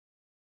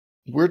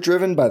We're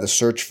driven by the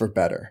search for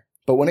better.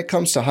 But when it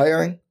comes to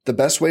hiring, the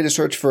best way to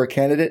search for a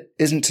candidate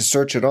isn't to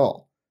search at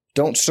all.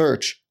 Don't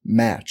search,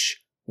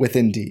 match with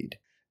Indeed.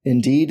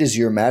 Indeed is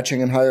your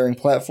matching and hiring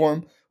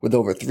platform with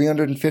over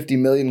 350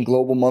 million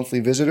global monthly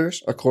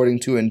visitors,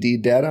 according to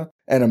Indeed data,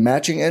 and a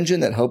matching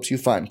engine that helps you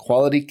find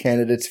quality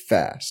candidates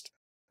fast.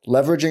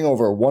 Leveraging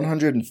over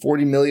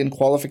 140 million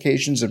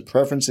qualifications and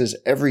preferences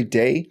every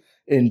day,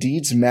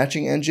 Indeed's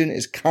matching engine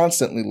is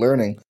constantly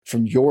learning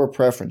from your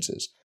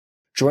preferences.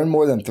 Join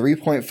more than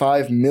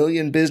 3.5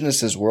 million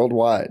businesses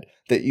worldwide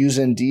that use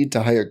Indeed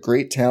to hire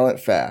great talent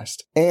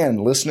fast.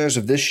 And listeners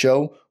of this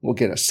show will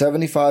get a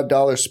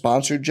 $75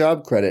 sponsored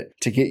job credit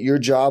to get your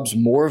jobs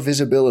more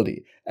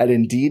visibility at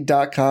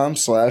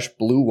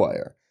Indeed.com/Blue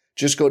Wire.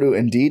 Just go to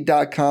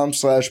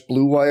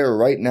Indeed.com/Blue Wire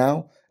right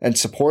now and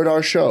support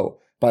our show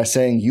by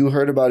saying you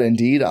heard about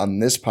Indeed on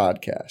this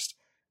podcast.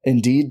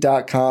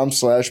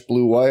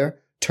 Indeed.com/Blue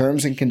Wire.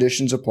 Terms and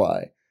conditions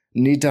apply.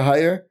 Need to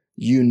hire?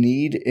 You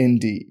need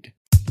Indeed.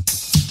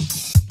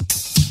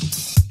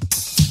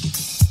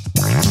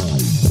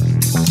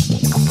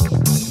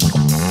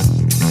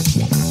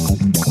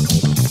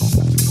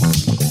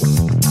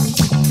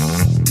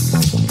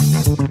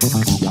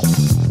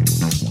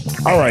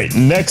 All right,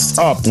 next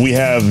up we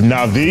have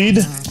Navid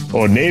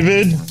or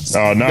Navid.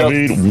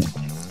 Navid. Yep.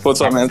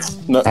 What's up, man?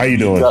 No, how you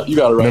doing? You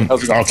got it right.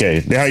 How's it going? Okay,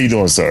 how you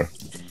doing, sir?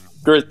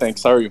 Great,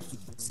 thanks. How are you?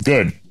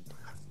 Good.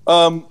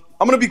 I'm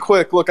gonna be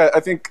quick. Look, I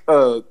think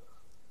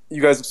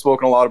you guys have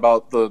spoken a lot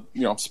about the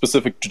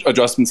specific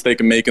adjustments they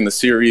can make in the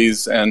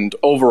series, and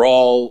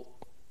overall,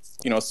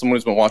 someone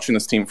who's been watching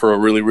this team for a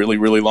really, really,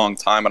 really long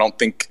time, I don't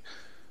think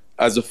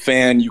as a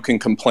fan you can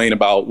complain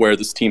about where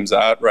this team's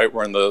at. Right,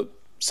 we're in the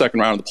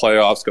second round of the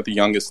playoffs, got the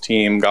youngest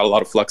team, got a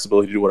lot of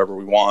flexibility to do whatever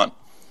we want.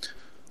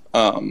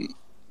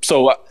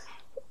 So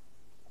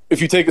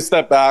if you take a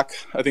step back,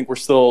 I think we're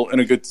still in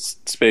a good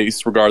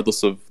space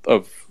regardless of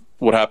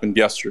what happened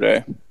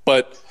yesterday.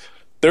 But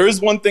there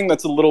is one thing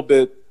that's a little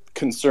bit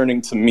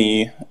concerning to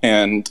me,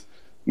 and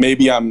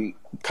maybe I'm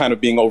kind of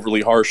being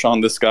overly harsh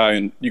on this guy,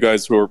 and you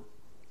guys who are,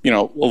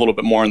 a little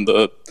bit more in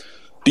the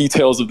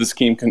details of this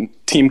team can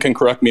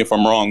correct me if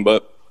I'm wrong,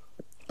 but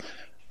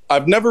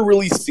I've never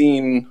really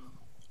seen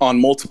on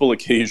multiple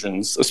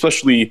occasions,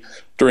 especially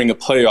during a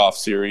playoff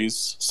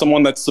series,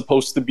 someone that's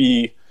supposed to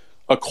be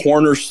a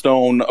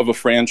cornerstone of a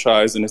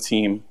franchise and a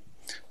team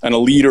and a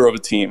leader of a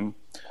team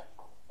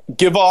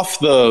give off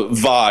the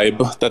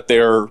vibe that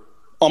they're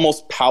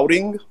almost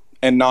pouting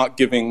and not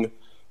giving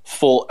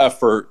full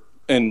effort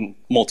in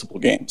multiple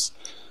games.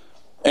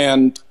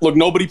 And look,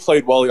 nobody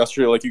played well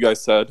yesterday, like you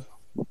guys said.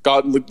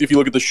 If you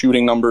look at the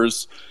shooting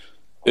numbers,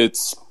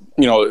 it's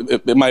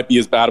it might be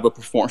as bad of a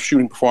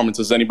shooting performance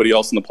as anybody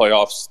else in the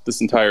playoffs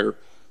this entire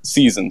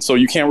season. So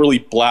you can't really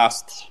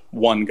blast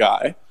one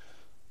guy.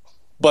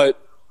 But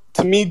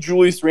to me,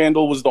 Julius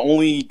Randle was the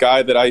only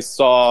guy that I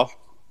saw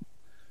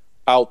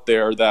out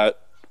there that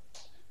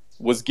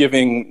was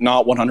giving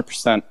not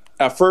 100%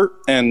 effort.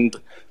 And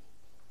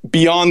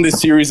beyond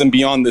this series and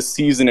beyond this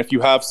season, if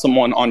you have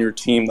someone on your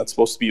team that's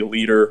supposed to be a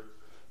leader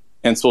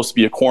and supposed to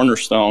be a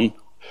cornerstone,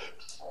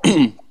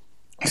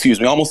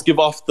 almost give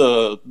off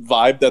the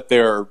vibe that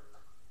they're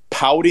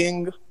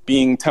pouting,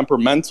 being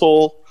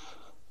temperamental,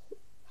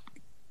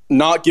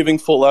 not giving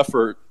full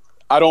effort.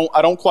 I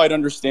don't quite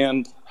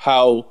understand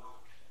how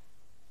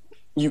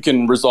you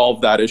can resolve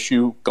that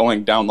issue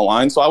going down the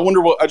line. So I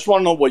just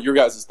want to know what your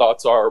guys'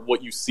 thoughts are,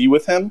 what you see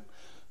with him,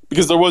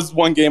 because there was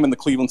one game in the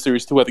Cleveland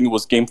series too, I think it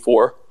was game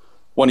 4,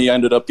 when he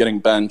ended up getting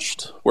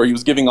benched, where he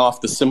was giving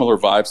off the similar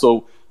vibe.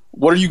 So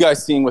what are you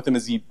guys seeing with him?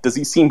 Does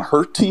he seem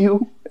hurt to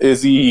you?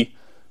 Is he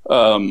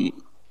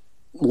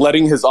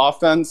letting his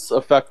offense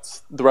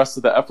affect the rest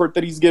of the effort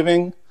that he's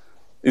giving?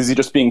 Is he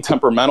just being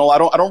temperamental? I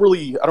don't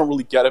really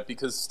get it,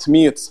 because to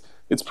me it's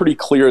pretty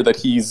clear that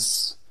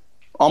he's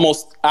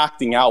almost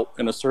acting out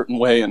in a certain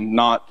way and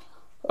not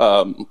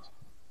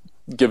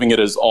giving it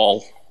his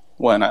all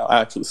when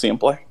I actually see him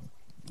play.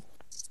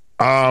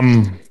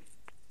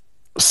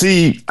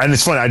 See, and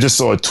it's funny, I just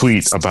saw a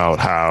tweet about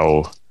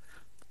how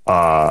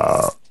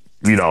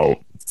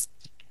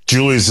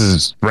Julius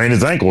has sprained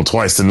his ankle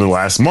twice in the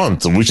last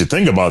month, and we should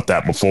think about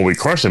that before we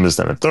crush him this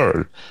and a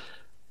third.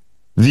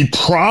 The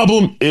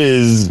problem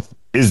is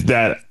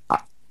that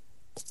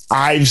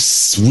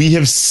we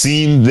have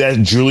seen that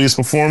Julius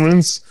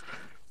performance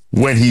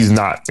when he's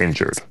not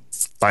injured.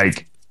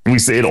 Like, we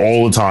say it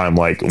all the time,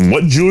 like,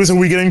 what Julius are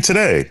we getting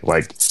today?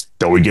 Like,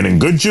 are we getting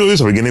good Julius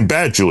or are we getting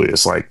bad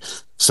Julius? Like,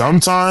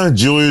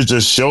 sometimes Julius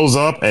just shows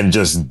up and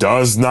just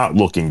does not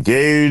look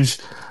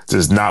engaged,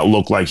 does not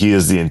look like he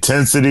has the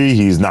intensity,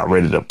 he's not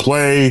ready to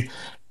play,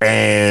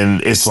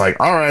 and it's like,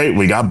 all right,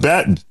 we got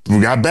bad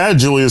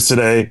Julius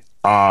today.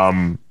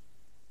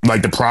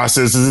 Like, the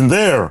process isn't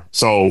there.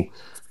 So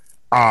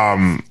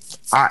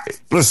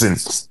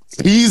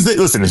if he's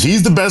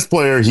the best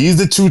player, he's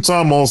the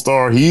 2-time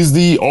All-Star, he's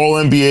the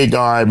All-NBA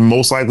guy,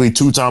 most likely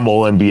 2-time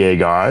All-NBA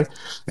guy,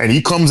 and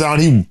he comes out,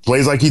 he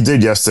plays like he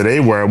did yesterday,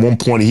 where at one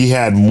point he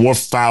had more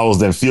fouls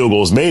than field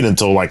goals made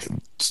until like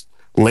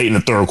late in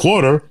the third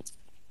quarter.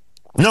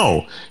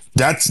 No,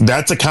 that's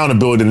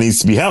accountability that needs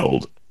to be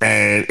held.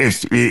 And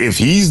if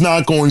he's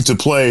not going to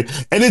play,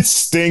 and it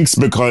stinks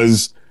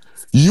because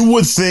you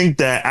would think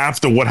that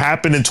after what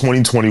happened in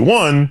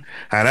 2021,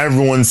 and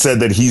everyone said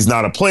that he's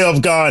not a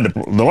playoff guy,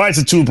 the lights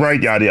are too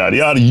bright, yada yada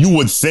yada, you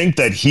would think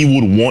that he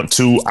would want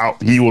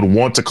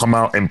to come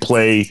out and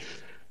play,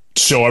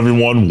 show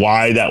everyone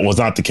why that was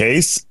not the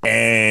case.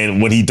 And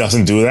when he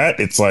doesn't do that,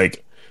 it's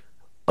like,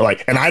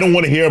 and I don't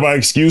want to hear about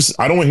excuse.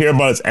 I don't want to hear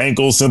about his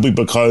ankle simply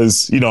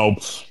because,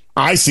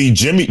 I see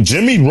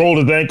Jimmy rolled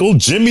his ankle.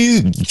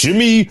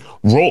 Jimmy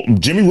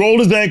rolled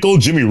his ankle.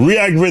 Jimmy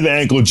re-aggravated the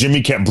ankle.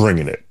 Jimmy kept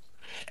bringing it.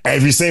 And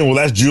if you're saying,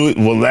 that's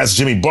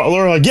Jimmy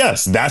Butler, like,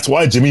 yes, that's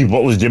why Jimmy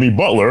Butler's Jimmy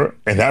Butler,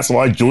 and that's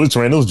why Julius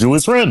Randle's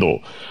Julius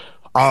Randle.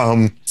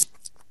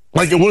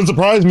 Like, it wouldn't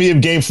surprise me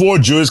if Game 4,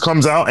 Julius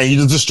comes out and he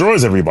just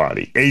destroys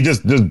everybody. And he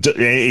just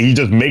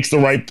makes the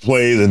right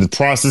plays, and the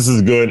process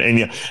is good,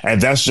 and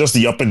that's just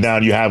the up and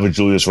down you have with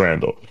Julius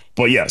Randle.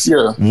 But yes,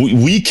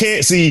 we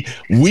can't see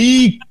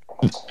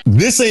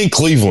this ain't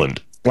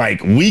Cleveland.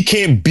 Like, we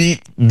can't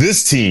beat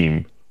this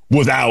team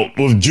with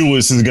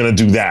Julius is going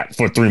to do that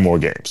for 3 more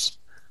games.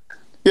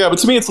 Yeah, but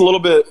to me, it's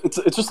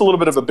just a little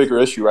bit of a bigger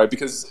issue, right?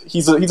 Because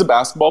he's a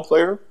basketball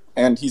player,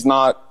 and he's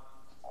not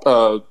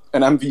an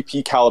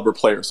MVP caliber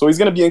player. So he's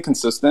going to be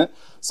inconsistent.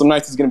 Some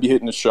nights he's going to be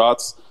hitting his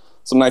shots.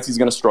 Some nights he's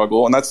going to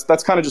struggle. And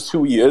that's kind of just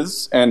who he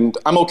is. And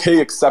I'm okay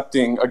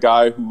accepting a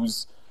guy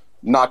who's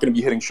not going to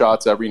be hitting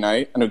shots every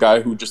night and a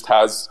guy who just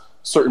has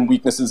certain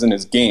weaknesses in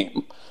his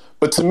game.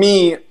 But to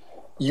me,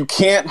 you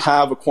can't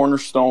have a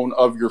cornerstone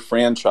of your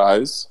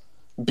franchise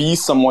be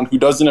someone who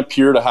doesn't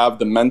appear to have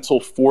the mental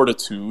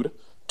fortitude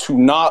to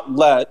not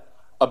let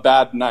a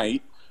bad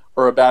night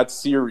or a bad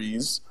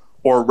series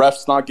or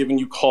refs not giving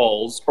you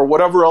calls or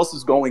whatever else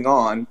is going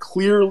on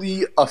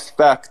clearly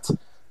affect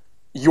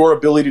your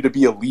ability to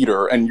be a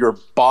leader and your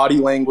body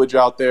language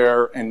out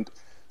there and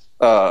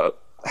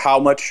how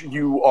much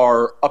you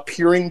are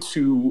appearing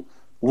to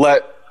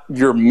let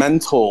your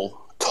mental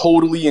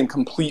totally and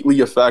completely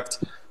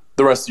affect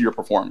the rest of your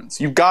performance.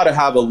 You've got to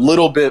have a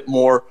little bit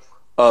more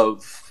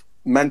of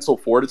mental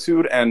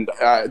fortitude. And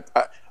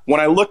when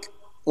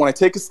I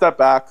take a step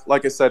back,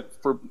 like I said,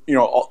 for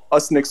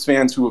us Knicks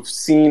fans who have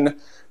seen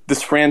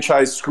this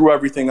franchise screw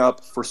everything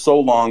up for so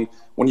long,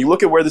 when you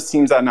look at where this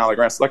team's at now,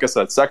 like I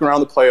said, second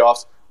round of the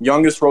playoffs,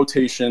 youngest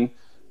rotation,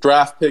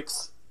 draft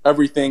picks,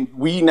 everything.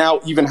 We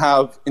now even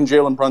have in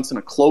Jalen Brunson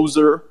a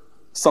closer,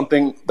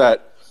 something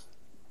that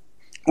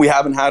we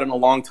haven't had in a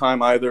long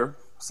time either,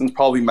 since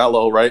probably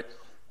Melo, right?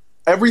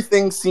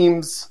 Everything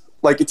seems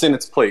like it's in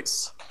its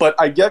place. But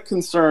I get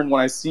concerned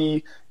when I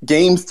see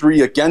Game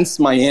 3 against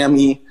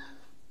Miami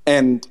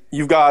and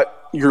you've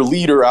got your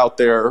leader out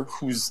there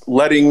who's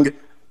letting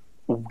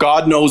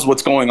God knows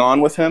what's going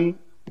on with him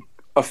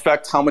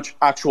affect how much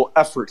actual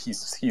effort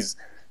he's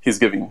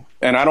giving.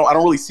 And I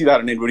don't really see that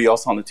in anybody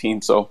else on the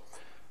team. So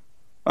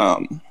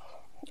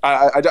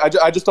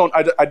I just don't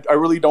I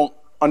really don't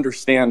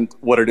understand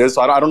what it is.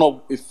 So I don't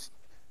know if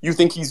you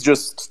think he's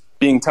just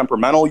being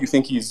temperamental. You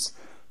think he's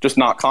just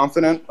not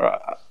confident.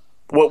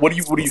 What do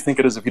you think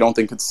it is if you don't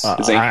think it's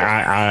his ankle?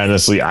 I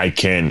honestly, I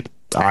can't.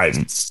 I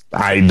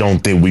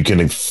don't think we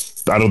can.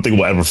 I don't think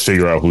we'll ever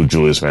figure out who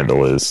Julius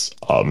Randle is.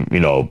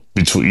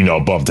 Between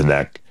above the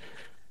neck,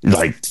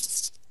 like,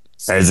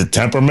 is it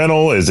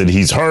temperamental? Is it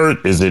he's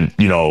hurt? Is it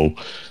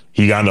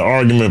he got in an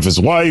argument with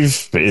his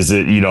wife? Is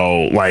it,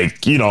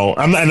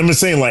 I'm just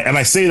saying, and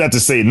I say that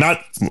to say,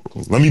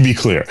 let me be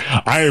clear.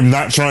 I am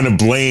not trying to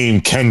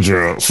blame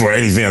Kendra for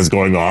anything that's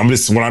going on.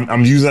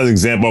 I'm using that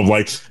example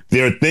of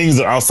there are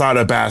things outside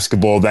of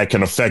basketball that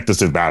can affect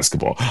us in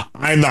basketball.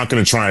 I'm not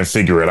going to try and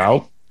figure it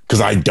out because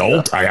I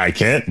don't, I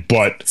can't,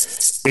 but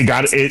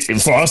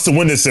for us to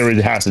win this series,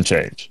 it has to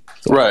change.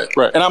 Right.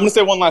 And I'm going to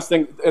say one last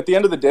thing. At the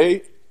end of the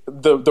day,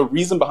 the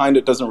reason behind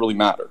it doesn't really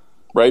matter,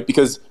 right?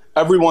 Because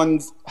everyone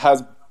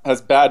has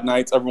bad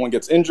nights. Everyone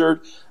gets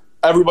injured.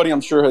 Everybody,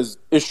 I'm sure, has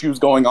issues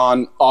going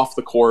on off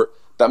the court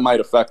that might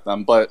affect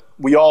them. But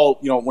we all,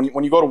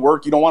 when you go to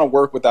work, you don't want to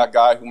work with that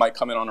guy who might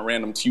come in on a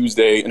random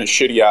Tuesday in a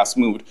shitty-ass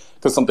mood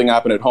because something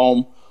happened at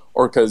home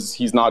or because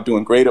he's not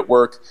doing great at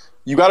work.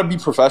 You got to be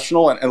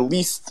professional, and at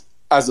least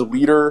as a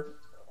leader,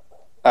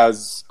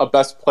 as a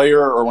best player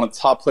or one of the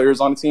top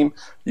players on the team,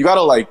 you got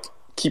to,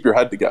 keep your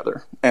head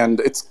together. And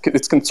it's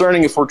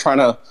concerning if we're trying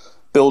to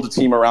build a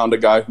team around a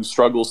guy who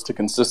struggles to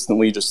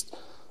consistently just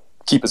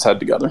keep his head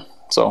together.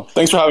 So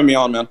thanks for having me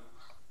on, man.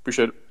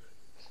 Appreciate it.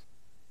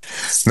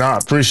 Nah,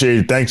 appreciate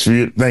it. Thanks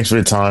for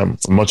your time.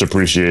 Much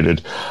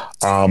appreciated.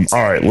 All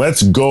right,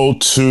 let's go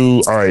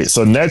to,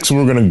 so next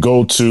we're going to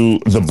go to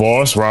the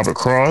boss, Robert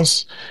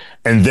Cross,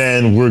 and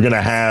then and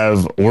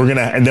then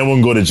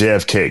we'll go to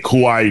JFK,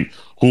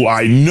 who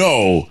I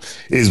know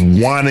is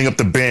winding up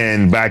the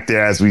band back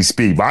there as we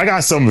speak. But I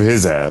got some of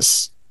his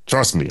ass.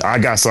 Trust me, I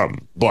got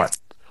something. But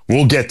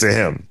we'll get to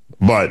him.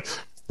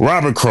 But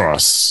Robert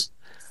Cross,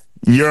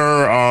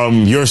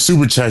 your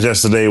super chats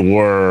yesterday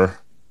were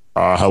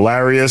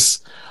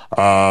hilarious.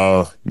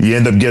 You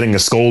end up getting a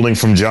scolding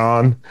from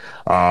John.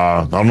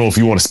 I don't know if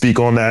you want to speak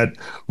on that,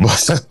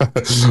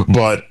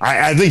 but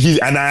I think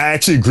and I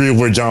actually agree with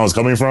where John was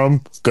coming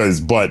from.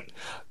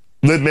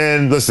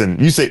 Man, listen,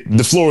 you say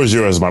the floor is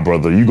yours, my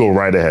brother. You go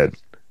right ahead.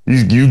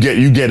 You get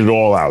it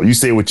all out. You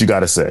say what you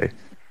got to say.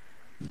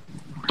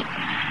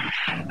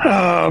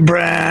 Oh,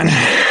 Bran,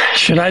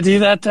 should I do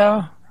that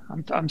though?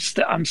 I'm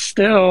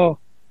still,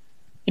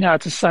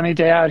 it's a sunny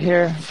day out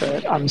here,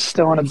 but I'm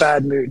still in a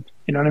bad mood.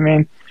 You know what I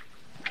mean?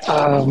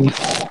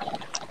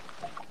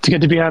 It's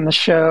good to be on the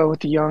show with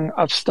the young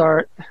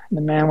upstart,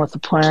 the man with the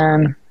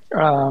plan.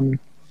 I'm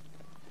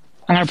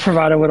going to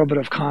provide a little bit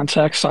of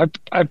context.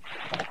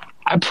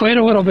 I played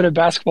a little bit of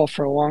basketball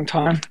for a long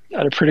time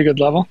at a pretty good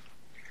level,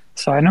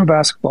 so I know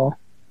basketball.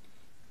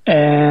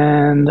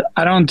 And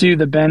I don't do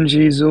the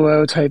Benji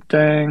Zulo type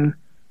thing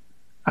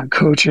on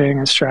coaching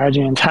and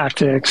strategy and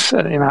tactics.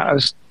 I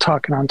was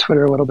talking on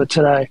Twitter a little bit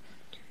today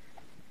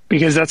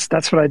because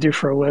that's what I do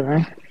for a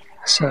living.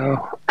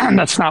 So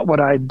that's not what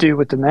I do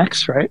with the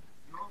Knicks, right?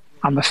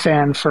 I'm a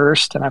fan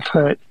first, and I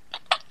put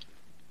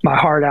my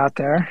heart out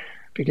there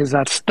because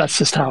that's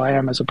just how I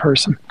am as a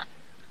person.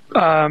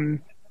 I'll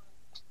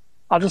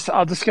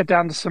just get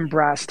down to some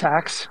brass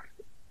tacks.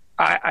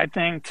 I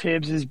think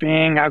Tibbs is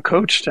being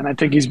outcoached, and I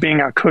think he's being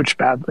outcoached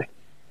badly.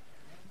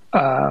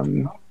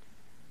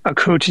 A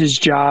coach's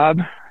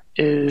job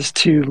is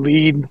to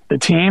lead the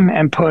team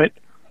and put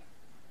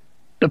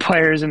the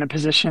players in a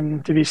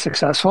position to be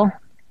successful.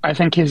 I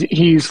think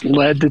he's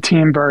led the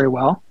team very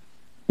well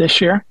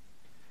this year.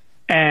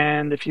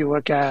 And if you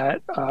look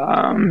at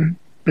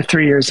the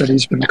 3 years that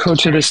he's been the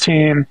coach of this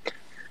team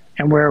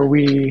and where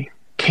we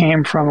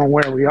came from and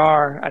where we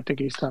are, I think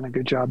he's done a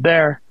good job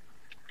there.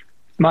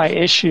 My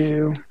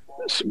issue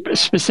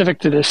specific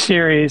to this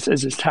series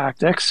is his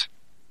tactics.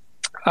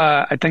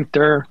 I think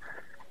they're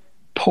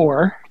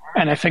poor,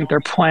 and I think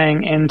they're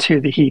playing into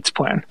the Heat's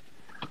plan.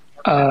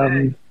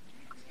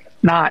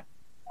 Not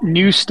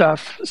new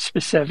stuff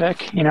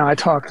specific. I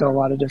talked to a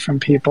lot of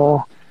different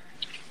people.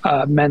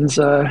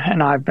 Menza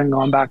and I've been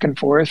going back and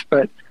forth,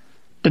 but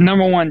the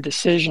number one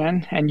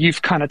decision, and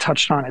you've kind of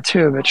touched on it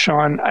too, but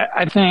Sean,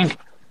 I think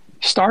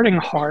starting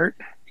Hart,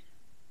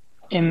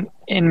 in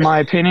my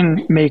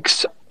opinion,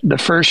 makes the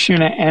first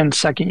unit and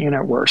second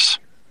unit worse.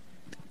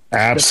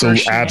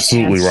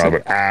 Absolutely,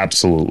 Robert.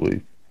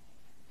 Absolutely.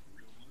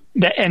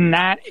 And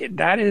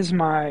that is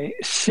my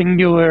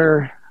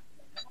singular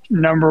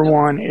number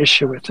one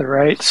issue with it,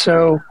 right?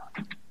 So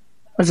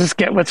let's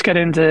get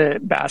into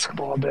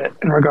basketball a bit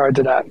in regard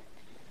to that.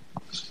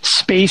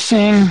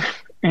 Spacing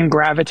and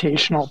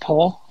gravitational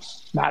pull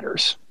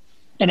matters.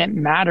 And it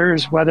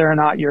matters whether or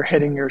not you're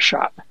hitting your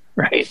shot,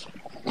 right?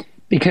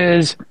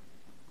 Because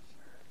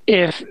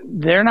if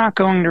they're not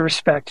going to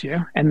respect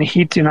you, and the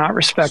Heat do not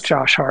respect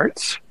Josh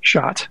Hart's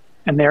shot,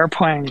 and they're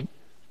playing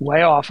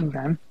way off of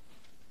him,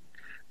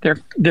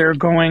 they're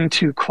going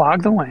to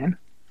clog the lane.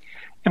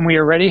 And we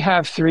already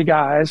have three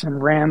guys in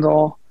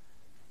Randall,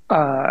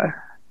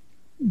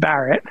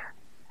 Barrett,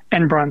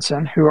 and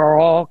Brunson, who are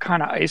all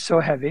kind of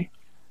ISO heavy.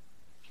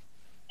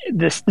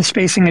 The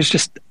spacing is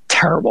just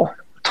terrible,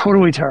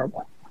 totally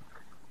terrible.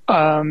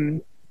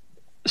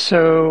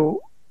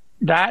 So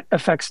that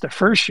affects the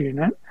first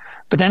unit.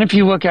 But then if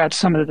you look at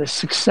some of the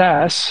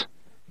success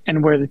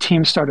and where the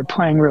team started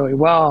playing really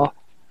well,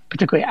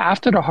 particularly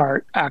after the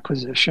Hart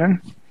acquisition,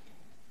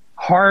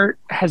 Hart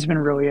has been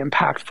really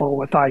impactful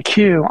with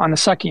IQ on the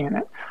second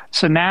unit.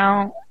 So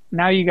now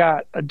you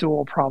got a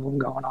dual problem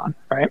going on,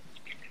 right?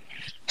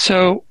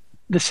 So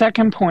the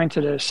second point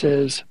to this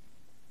is,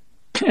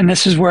 and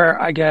this is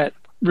where I get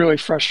really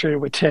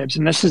frustrated with Tibbs,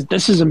 and this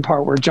is in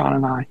part where John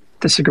and I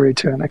disagree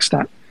to an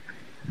extent.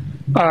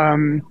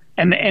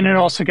 And it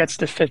also gets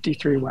to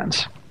 53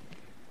 wins.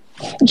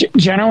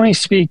 Generally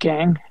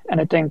speaking, and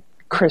I think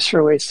Chris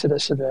relates to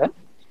this a bit,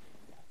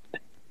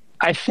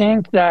 I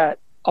think that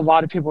a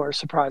lot of people are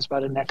surprised by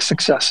the Knicks'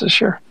 success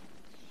this year,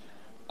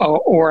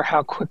 or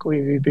how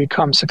quickly we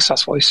become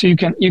successful. So you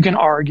can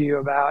argue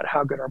about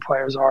how good our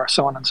players are,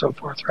 so on and so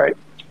forth, right?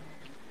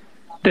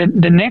 The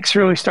Knicks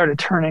really started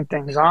turning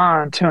things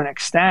on to an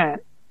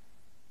extent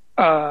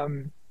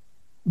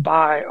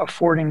by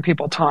affording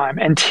people time.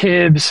 And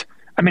Tibbs,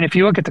 I mean, if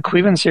you look at the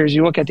Cleveland series,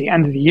 you look at the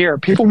end of the year,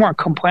 people weren't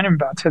complaining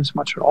about Tibbs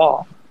much at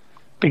all,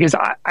 because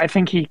I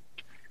think he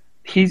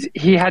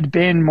had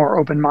been more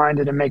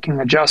open-minded in making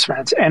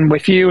adjustments. And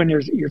with you, and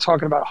you're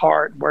talking about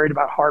Hart, worried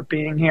about Hart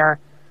being here,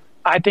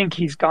 I think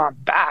he's gone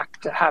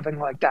back to having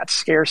like that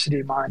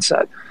scarcity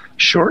mindset,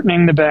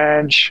 shortening the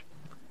bench,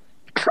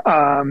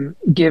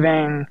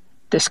 giving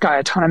this guy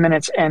a ton of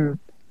minutes. And,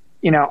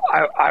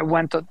 I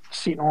went to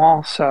Seton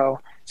Hall, so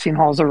Seton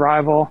Hall's a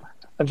rival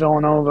of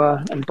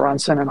Villanova and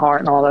Brunson and Hart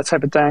and all that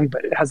type of thing,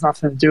 but it has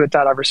nothing to do with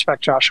that. I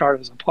respect Josh Hart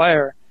as a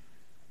player,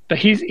 but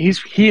he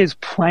is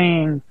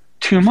playing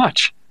too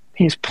much.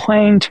 He's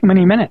playing too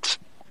many minutes.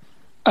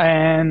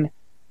 And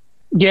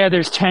yeah,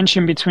 there's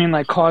tension between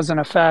like cause and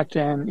effect,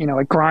 and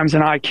like Grimes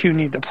and IQ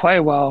need to play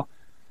well.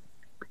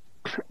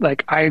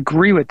 Like, I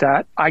agree with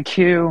that.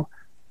 IQ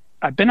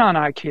I've been on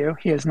IQ.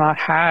 He has not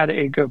had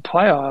a good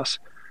playoffs.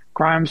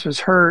 Grimes was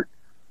hurt.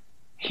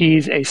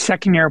 He's a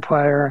second-year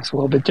player. It's a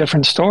little bit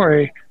different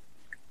story.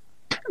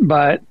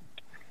 But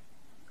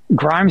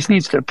Grimes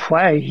needs to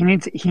play. He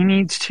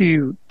needs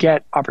to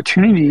get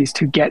opportunities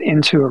to get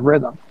into a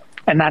rhythm.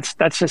 And that's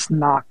just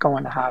not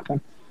going to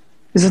happen.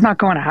 This is not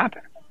going to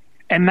happen.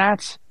 And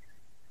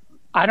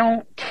I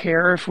don't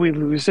care if we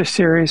lose this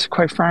series,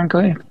 quite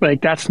frankly.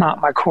 Like, that's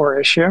not my core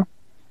issue.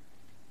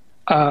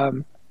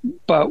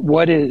 But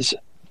what is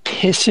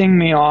pissing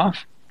me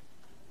off,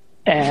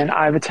 and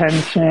I have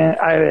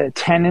a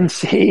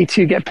tendency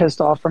to get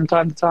pissed off from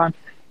time to time,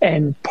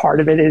 and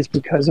part of it is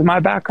because of my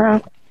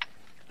background,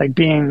 like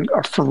being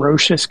a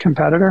ferocious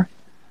competitor.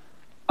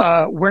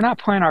 We're not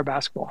playing our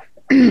basketball.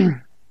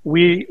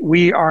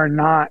 We are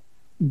not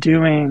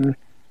doing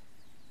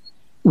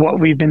what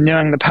we've been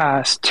doing the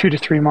past 2 to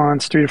 3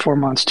 months, 3 to 4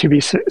 months to be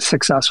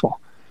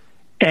successful.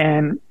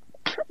 And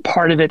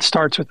part of it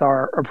starts with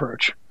our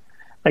approach.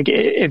 Like,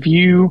 if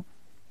you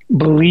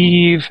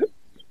believe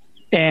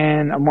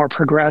in a more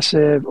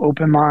progressive,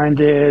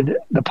 open-minded,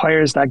 the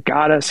players that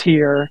got us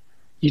here,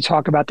 you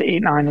talk about the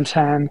 8, 9, and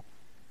 10,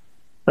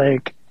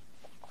 like,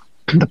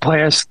 the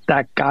players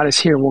that got us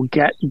here will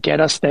get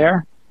us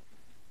there.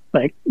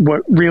 Like,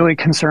 what really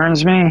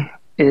concerns me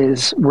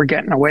is we're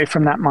getting away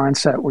from that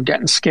mindset. We're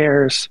getting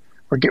scarce.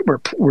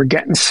 We're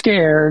getting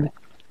scared,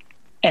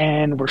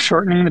 and we're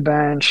shortening the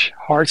bench,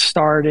 hard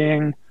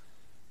starting.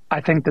 I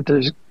think that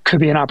there could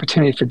be an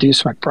opportunity for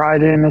Deuce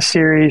McBride in this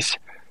series.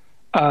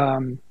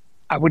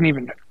 I wouldn't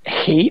even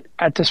hate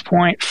at this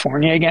point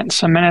Fournier getting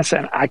some minutes,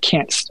 and I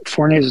can't.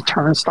 Fournier's a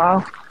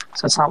turnstile,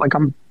 so it's not like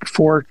I'm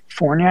for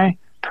Fournier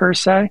per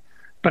se,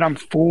 but I'm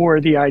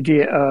for the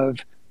idea of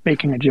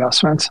making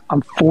adjustments.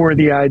 I'm for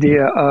the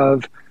idea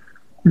of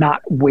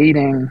not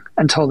waiting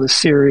until the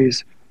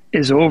series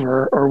is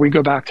over or we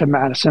go back to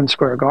Madison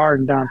Square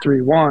Garden down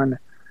 3-1.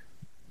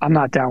 I'm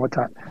not down with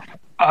that.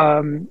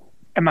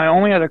 And my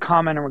only other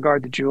comment in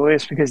regard to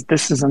Julius, because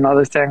this is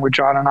another thing where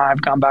John and I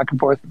have gone back and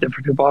forth,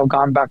 different people have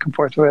gone back and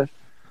forth with.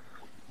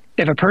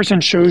 If a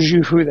person shows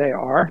you who they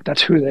are,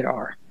 that's who they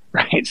are,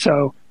 right?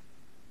 So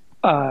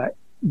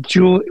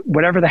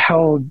whatever the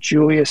hell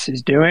Julius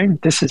is doing,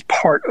 this is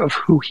part of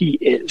who he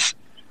is.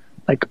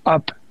 Like,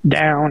 up,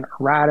 down,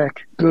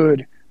 erratic,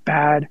 good,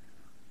 bad.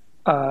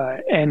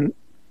 And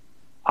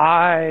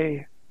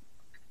I,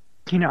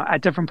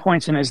 at different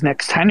points in his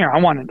next tenure, I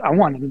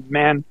wanted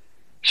man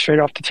straight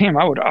off the team.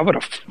 I would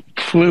have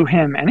flew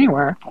him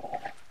anywhere.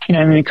 And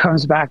then he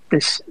comes back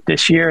this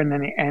year, and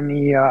then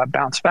he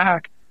bounced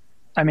back.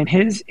 I mean,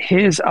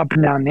 his up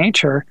and down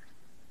nature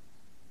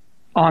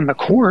on the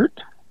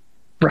court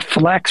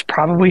reflects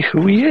probably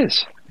who he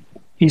is.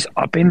 He's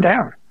up and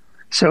down.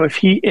 So if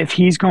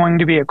he's going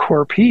to be a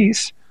core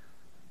piece,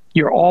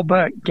 you're all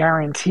but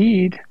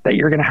guaranteed that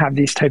you're going to have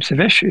these types of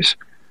issues.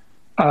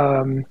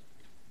 I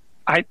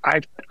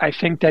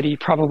think that he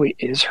probably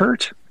is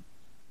hurt,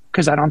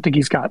 because I don't think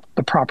he's got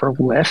the proper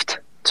lift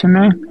to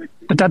me.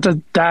 But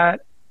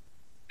that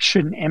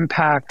shouldn't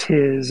impact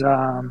his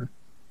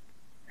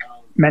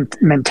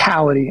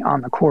mentality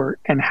on the court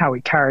and how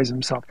he carries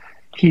himself.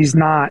 He's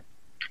not,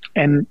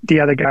 and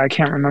the other guy, I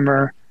can't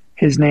remember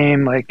his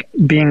name, like,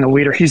 being a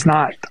leader. He's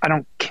not, I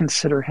don't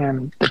consider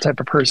him the type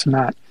of person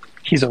that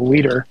he's a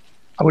leader.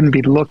 I wouldn't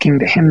be looking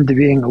to him to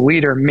being a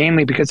leader,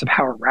 mainly because of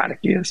how erratic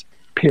he is,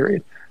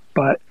 period.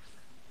 But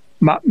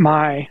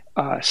my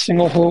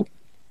single hope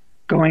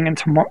going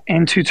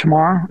into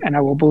tomorrow, and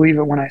I will believe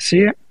it when I see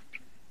it,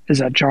 is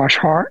that Josh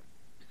Hart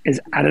is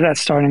out of that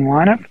starting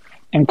lineup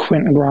and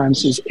Quentin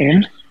Grimes is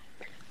in.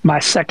 My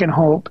second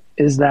hope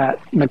is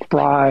that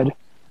McBride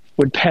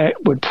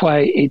would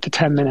play 8 to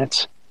 10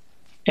 minutes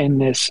in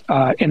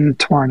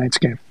tomorrow night's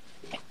game.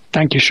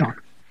 Thank you, Sean.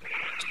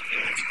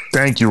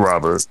 Thank you,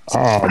 Robert.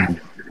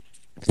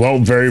 Well,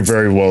 very,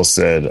 very well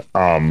said.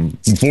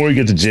 Before we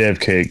get to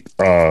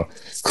JFK,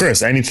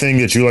 Chris, anything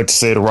that you like to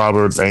say to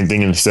Robert?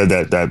 Anything you said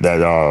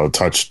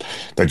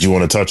that you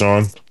want to touch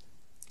on?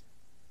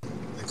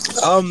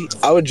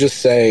 I would just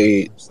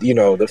say,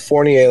 the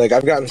Fournier, like,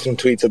 I've gotten some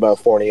tweets about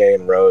Fournier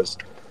and Rose,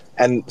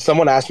 and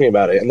someone asked me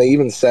about it, and they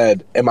even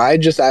said, am I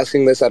just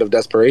asking this out of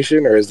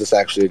desperation, or is this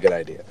actually a good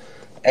idea?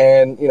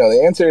 And,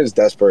 the answer is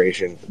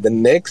desperation. The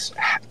Knicks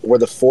were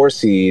the 4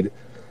 seed,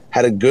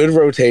 had a good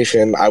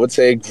rotation, I would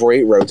say a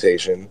great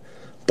rotation,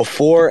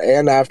 before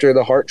and after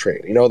the Hart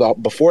trade.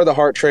 Before the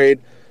Hart trade,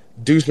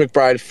 Deuce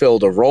McBride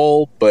filled a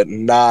role, but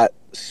not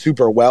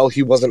super well.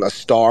 He wasn't a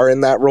star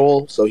in that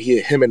role, so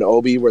him and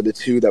Obi were the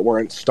two that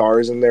weren't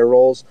stars in their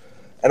roles.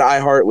 And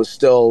Hart was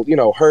still,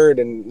 hurt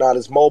and not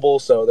as mobile,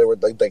 so there were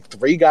like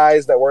 3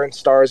 guys that weren't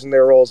stars in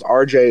their roles.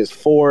 RJ is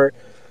 4.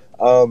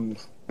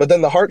 But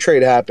then the Hart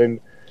trade happened,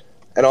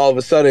 and all of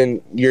a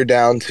sudden, you're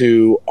down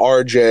to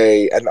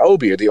RJ and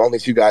Obi are the only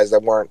 2 guys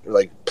that weren't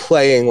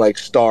playing like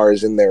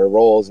stars in their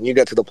roles. And you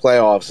get to the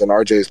playoffs, and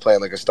RJ is playing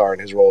like a star in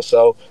his role.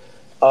 So,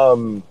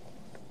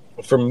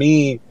 for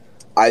me,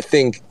 I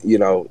think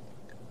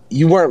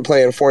you weren't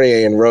playing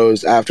Fournier and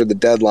Rose after the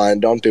deadline.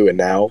 Don't do it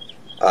now.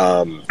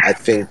 I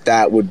think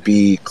that would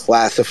be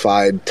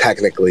classified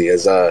technically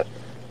as a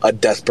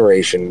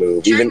desperation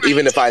move,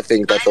 even if I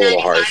think that's a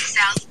little harsh.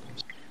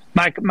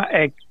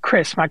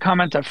 Chris, my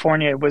comment to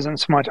Fournier wasn't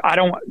so much.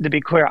 To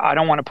be clear, I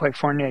don't want to play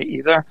Fournier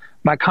either.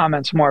 My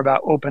comment's more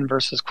about open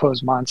versus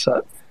closed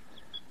mindset,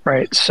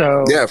 right?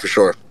 So yeah, for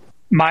sure.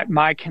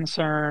 My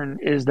concern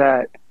is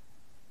that,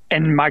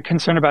 and my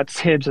concern about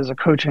Tibbs as a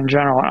coach in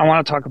general. I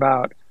want to talk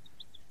about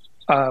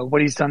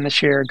what he's done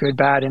this year, good,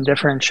 bad,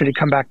 indifferent. Should he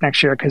come back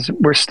next year? Because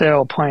we're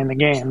still playing the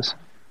games.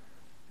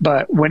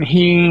 But when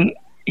he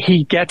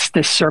gets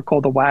this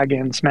circle the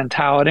wagons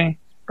mentality,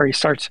 or he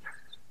starts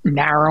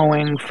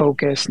narrowing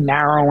focus,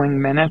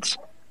 narrowing minutes.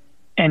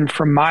 And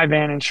from my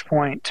vantage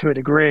point, to a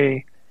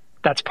degree,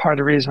 that's part of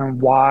the reason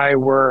why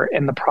we're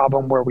in the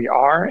problem where we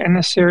are in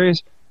this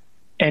series.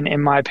 And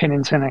in my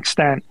opinion, to an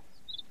extent,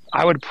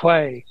 I would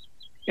play,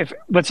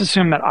 let's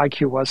assume that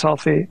IQ was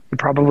healthy. He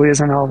probably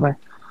isn't healthy.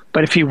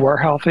 But if he were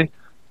healthy,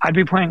 I'd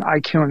be playing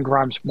IQ and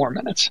Grimes more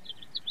minutes,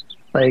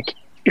 like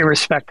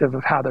irrespective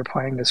of how they're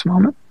playing this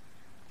moment.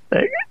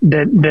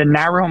 The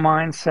narrow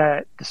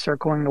mindset, the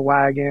circling the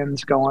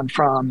wagons, going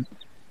from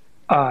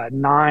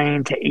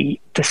 9 to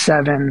 8 to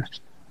 7,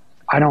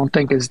 I don't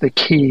think is the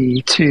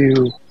key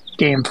to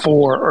Game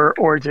 4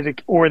 or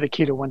the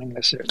key to winning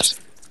this series.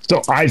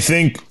 So I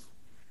think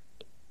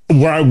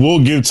where I will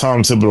give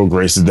Tom Thibodeau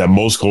grace is that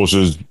most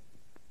coaches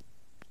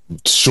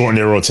shorten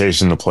their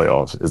rotation in the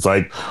playoffs. It's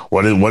like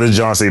what did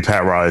John say?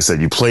 Pat Riley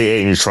said, "You play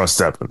 8 and you trust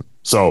 7."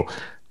 So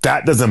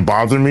that doesn't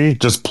bother me.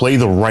 Just play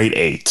the right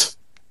 8.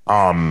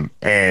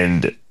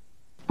 And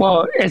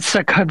well, it's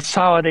a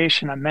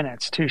consolidation of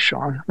minutes too,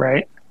 Sean,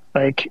 right?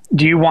 Like,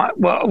 do you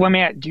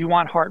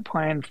want Hart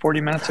playing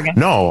 40 minutes again?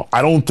 No,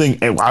 I don't think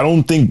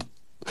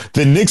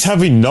the Knicks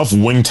have enough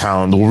wing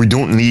talent where we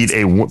don't need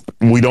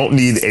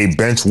a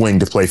bench wing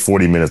to play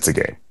 40 minutes a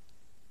game.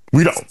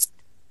 We don't.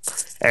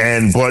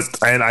 And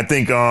I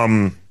think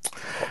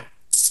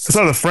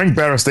so the Frank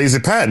Barrett stays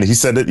at Patton. He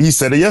said it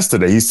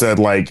yesterday. He said,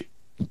 like,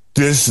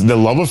 the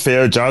love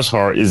affair, Josh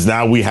Hart, is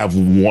now we have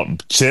one.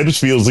 Tibbs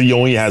feels he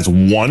only has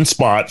one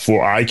spot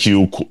for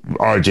IQ,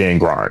 RJ, and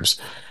Grimes.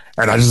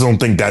 And I just don't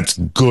think that's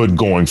good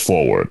going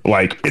forward.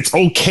 Like, it's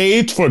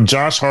okay for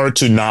Josh Hart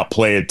to not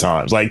play at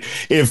times. Like,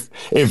 if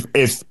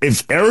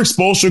Eric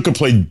Spoelstra could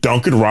play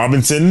Duncan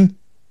Robinson,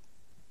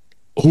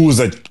 who's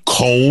a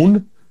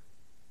cone,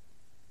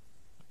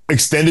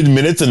 extended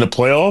minutes in the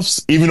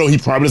playoffs, even though he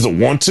probably doesn't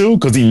want to,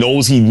 because he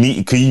knows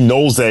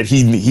that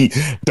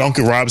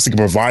Duncan Robinson can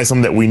provide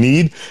something that we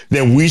need,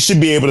 then we should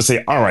be able to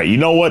say, all right, you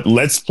know what? We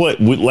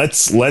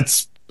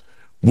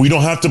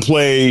don't have to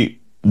play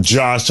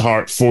Josh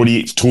Hart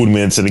 42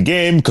 minutes in a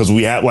game, because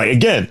we have, like,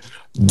 again,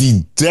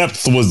 the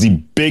depth was the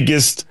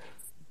biggest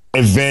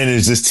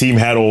advantage this team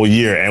had all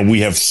year, and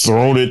we have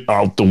thrown it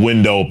out the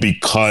window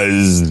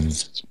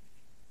because,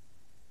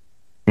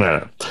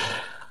 man.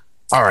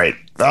 All right.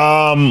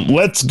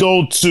 Let's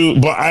go to,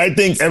 but I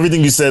think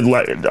everything you said,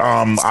 like,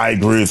 I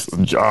agree with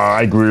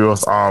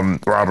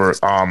Robert.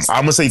 I'm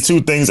gonna say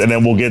 2 things and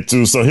then we'll get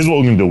to, so here's what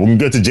we're gonna do. We're gonna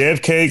get to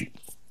JFK,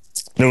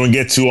 then we'll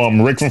get to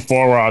Rick from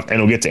Far Rock, and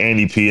we'll get to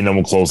Andy P, and then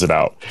we'll close it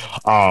out.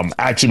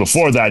 Actually,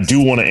 before that, I do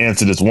want to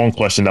answer this one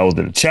question that was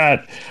in the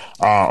chat.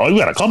 We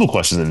got a couple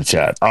questions in the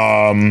chat.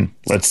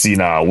 Let's see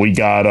now. We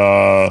got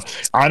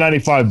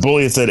I-95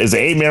 Bully said, is the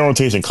 8-man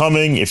rotation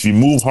coming? If you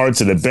move Hart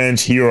to the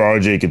bench, he or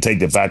RJ can take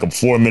the backup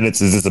 4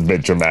 minutes. Is this a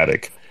bit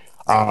dramatic?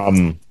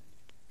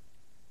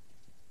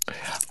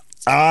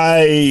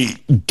 I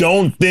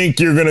don't think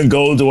you're going to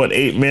go to an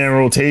 8-man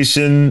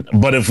rotation,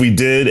 but if we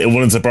did, it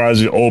wouldn't surprise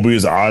you. Obi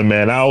is the odd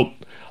man out.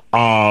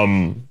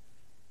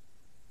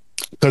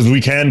 Because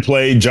we can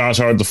play Josh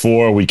Hart at the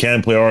 4. We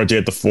can play RJ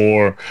at the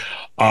 4.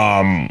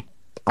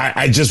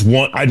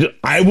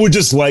 I would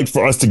just like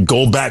for us to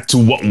go back to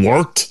what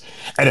worked.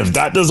 And if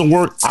that doesn't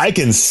work, I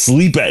can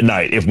sleep at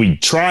night if we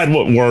tried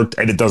what worked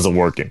and it doesn't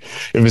work, if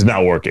it's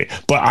not working.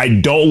 But I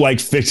don't like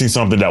fixing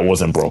something that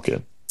wasn't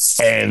broken.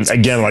 And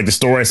again, like the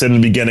story I said in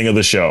the beginning of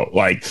the show,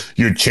 like,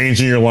 you're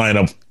changing your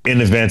lineup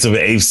in advance of an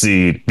 8th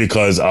seed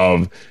because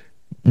of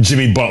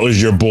Jimmy Butler's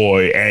your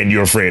boy and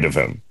you're afraid of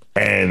him.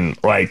 And,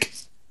 like,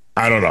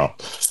 I don't know.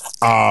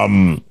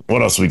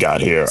 What else we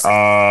got here?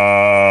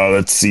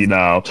 Let's see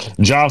now.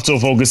 Job Still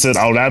Focus said,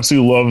 I would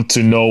absolutely love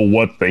to know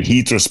what the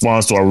Heat's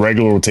response to our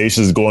regular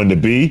rotation is going to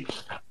be.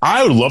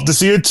 I would love to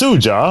see it too,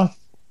 Ja.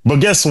 But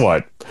guess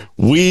what?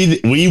 We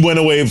went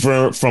away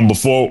from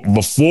before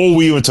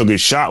we even took a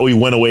shot. We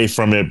went away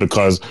from it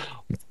because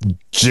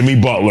Jimmy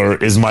Butler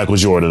is Michael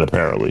Jordan,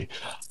 apparently.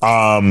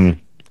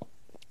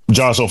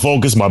 Josh So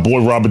Focus, my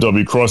boy Robert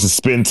W. Cross is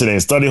spitting today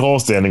in study hall,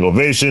 standing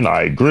ovation.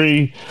 I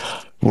agree.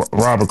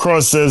 Robert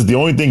Cross says, the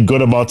only thing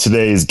good about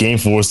today is Game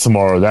 4 is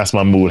tomorrow. That's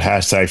my mood.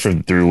 Hashtag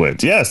 53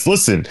 wins. Yes,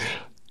 listen.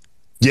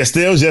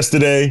 Yesterday was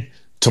yesterday.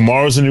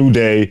 Tomorrow's a new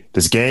day.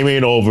 This game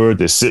ain't over.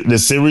 This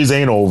series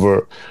ain't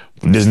over.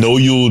 There's no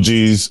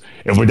eulogies.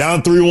 If we're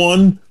down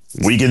 3-1,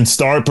 we can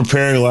start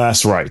preparing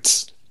last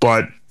rites.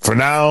 But for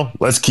now,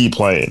 let's keep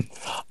playing.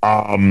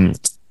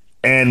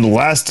 And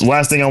last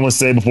thing I want to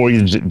say before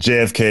you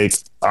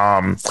JFK,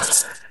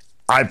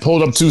 I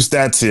pulled up two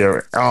stats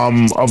here.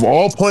 Of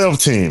all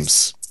playoff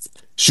teams,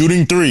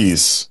 shooting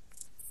threes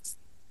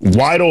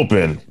wide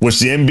open, which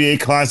the NBA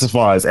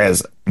classifies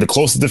as the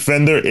closest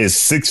defender is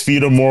 6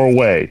 feet or more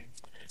away.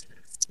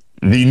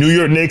 The New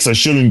York Knicks are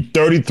shooting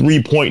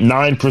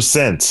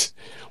 33.9%,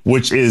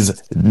 which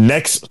is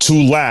next to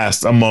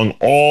last among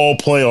all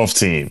playoff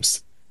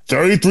teams.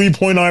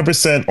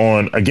 33.9%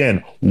 on,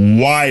 again,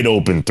 wide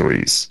open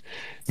threes.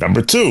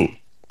 Number two,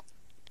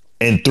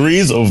 and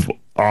threes of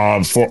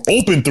for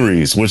open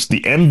threes, which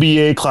the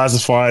NBA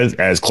classifies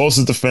as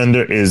closest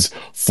defender is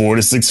 4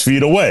 to 6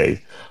 feet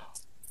away.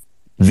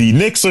 The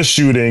Knicks are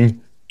shooting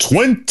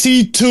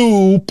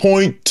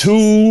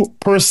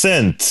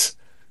 22.2%.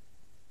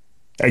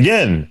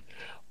 Again,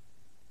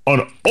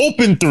 on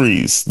open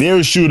threes,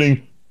 they're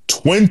shooting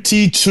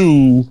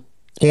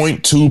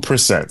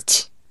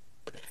 22.2%.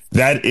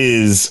 That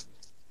is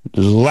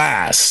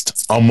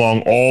last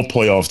among all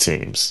playoff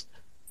teams.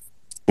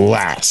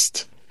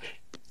 Last.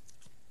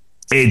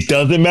 It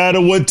doesn't matter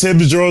what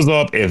Tibbs draws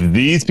up. If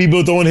these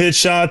people don't hit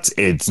shots,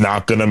 it's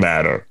not going to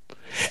matter.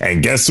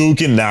 And guess who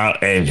can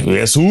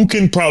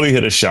probably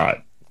hit a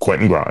shot?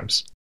 Quentin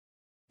Grimes.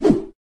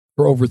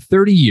 For over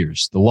 30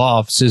 years, the law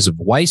offices of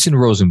Weiss and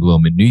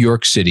Rosenblum in New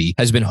York City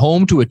has been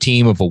home to a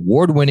team of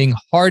award-winning,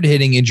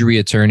 hard-hitting injury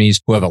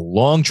attorneys who have a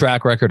long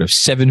track record of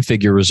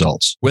seven-figure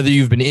results. Whether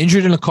you've been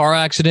injured in a car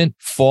accident,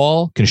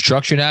 fall,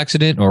 construction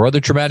accident, or other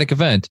traumatic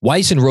event,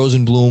 Weiss and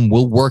Rosenblum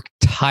will work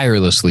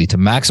tirelessly to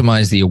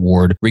maximize the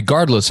award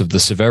regardless of the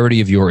severity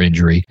of your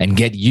injury and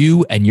get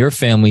you and your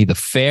family the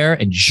fair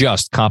and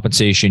just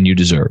compensation you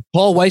deserve.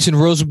 Call Weiss and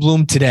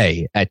Rosenblum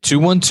today at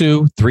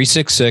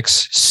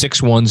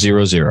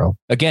 212-366-6100.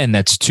 Again,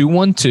 that's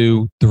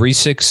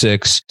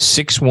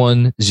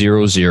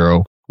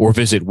 212-366-6100 or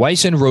visit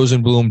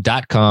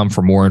weissandrosenblum.com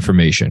for more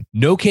information.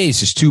 No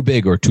case is too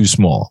big or too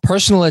small.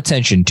 Personal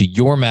attention to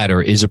your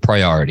matter is a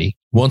priority.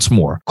 Once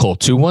more, call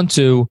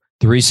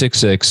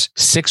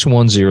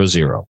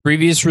 212-366-6100.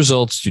 Previous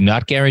results do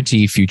not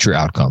guarantee future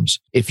outcomes.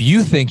 If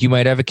you think you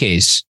might have a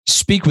case,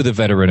 speak with a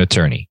veteran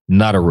attorney,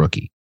 not a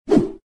rookie.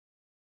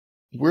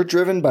 We're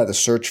driven by the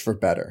search for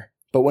better.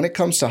 But when it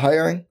comes to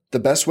hiring, the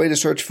best way to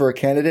search for a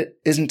candidate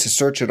isn't to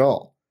search at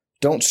all.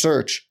 Don't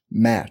search,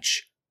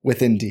 match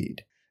with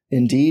Indeed.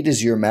 Indeed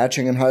is your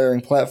matching and hiring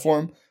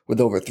platform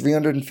with over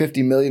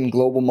 350 million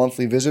global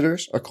monthly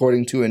visitors,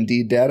 according to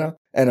Indeed data,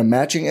 and a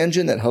matching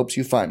engine that helps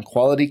you find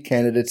quality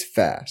candidates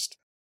fast.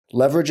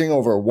 Leveraging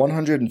over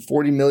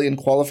 140 million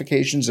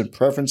qualifications and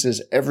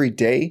preferences every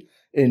day,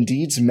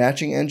 Indeed's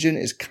matching engine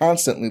is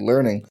constantly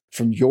learning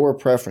from your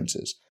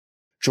preferences.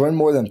 Join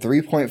more than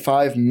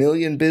 3.5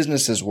 million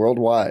businesses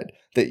worldwide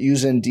that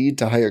use Indeed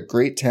to hire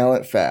great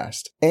talent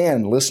fast.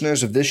 And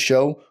listeners of this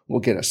show will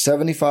get a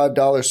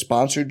 $75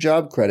 sponsored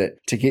job credit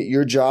to get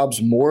your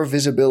jobs more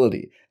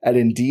visibility at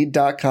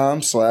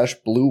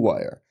Indeed.com/Blue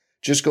Wire.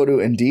 Just go to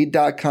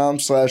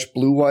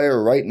Indeed.com/Blue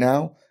Wire right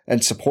now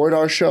and support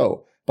our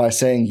show by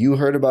saying you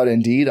heard about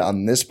Indeed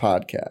on this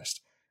podcast.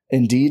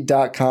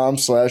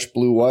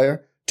 Indeed.com/Blue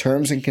Wire.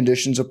 Terms and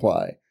conditions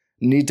apply.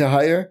 Need to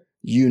hire?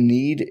 You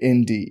need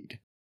Indeed.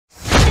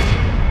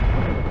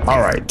 All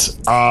right.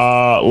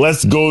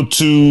 Let's go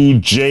to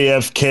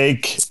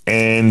JFK,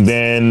 and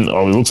then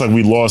it looks like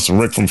we lost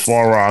Rick from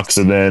Far Rock,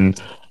 so then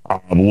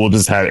we'll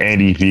just have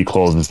Andy P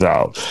close this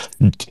out.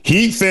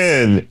 Heat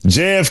fan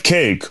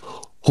JFK,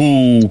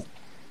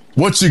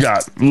 what you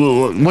got?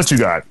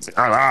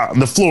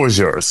 The floor is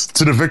yours.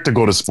 To the victor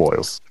go the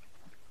spoils.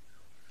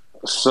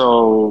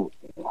 So,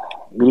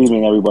 good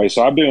evening, everybody.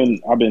 So I've been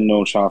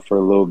knowing Sean for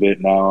a little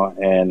bit now,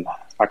 and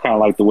I kind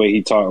of like the way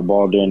he talked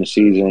ball during the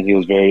season. He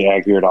was very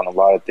accurate on a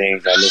lot of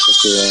things. I listened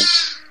to him.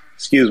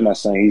 Excuse my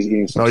son. He's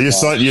eating some. No, your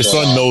son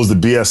knows the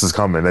BS is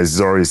coming.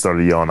 He's already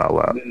started yelling out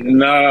loud.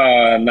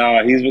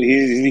 No.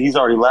 He's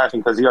already laughing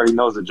because he already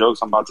knows the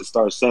jokes I'm about to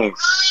start saying.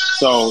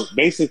 So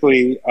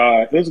basically,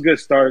 it was a good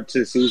start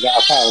to the season.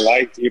 I kind of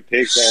liked your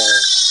picks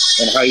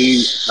and how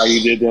you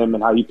did them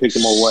and how you picked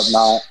them or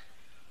whatnot.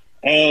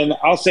 And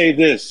I'll say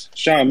this,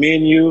 Sean, me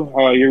and you,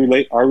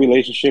 our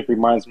relationship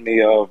reminds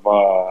me of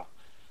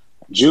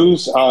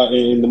Juice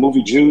in the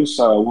movie Juice.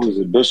 What was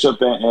it, Bishop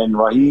and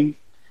Raheem?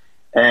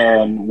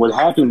 And what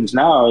happens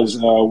now is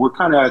we're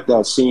kind of at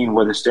that scene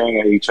where they're staring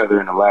at each other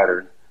in the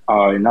ladder,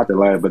 not the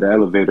ladder, but the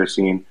elevator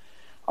scene.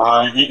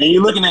 And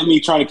you're looking at me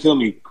trying to kill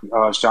me,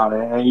 Sean,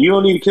 and you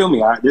don't need to kill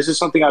me. This is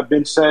something I've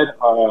been said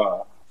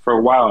for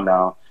a while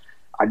now.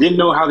 I didn't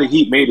know how the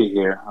Heat made it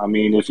here. I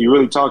mean, if you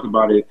really talk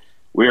about it,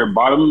 we're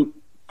bottom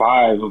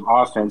 5 of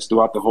offense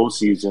throughout the whole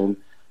season.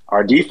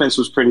 Our defense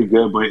was pretty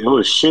good, but it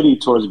was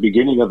shitty towards the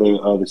beginning of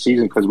the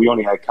season because we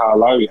only had Kyle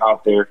Lowry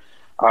out there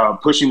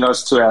pushing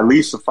us to at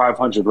least a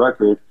 500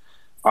 record.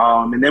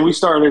 And then we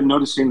started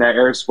noticing that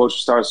Eric Spoelstra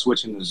started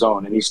switching the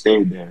zone, and he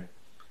stayed there.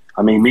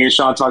 I mean, me and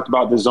Sean talked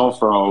about the zone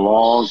for a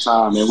long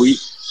time, and we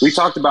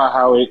talked about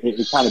how it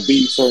kind of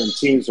beat certain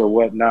teams or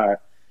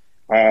whatnot,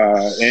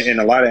 and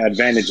a lot of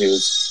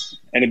advantages.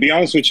 And to be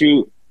honest with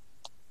you,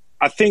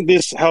 I think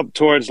this helped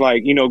towards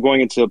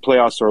going into the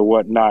playoffs or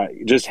whatnot.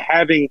 Just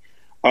having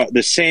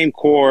the same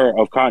core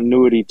of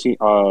continuity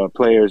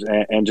players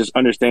and just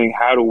understanding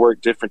how to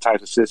work different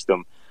types of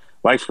system.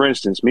 Like, for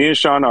instance, me and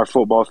Sean are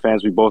football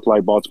fans. We both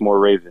like Baltimore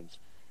Ravens.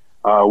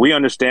 We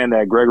understand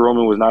that Greg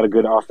Roman was not a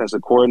good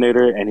offensive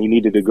coordinator, and he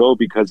needed to go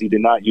because he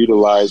did not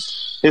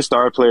utilize his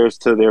star players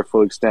to their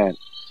full extent.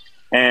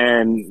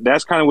 And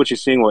that's kind of what you're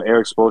seeing with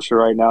Eric Spoelstra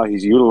right now.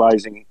 He's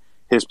utilizing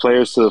his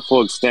players to the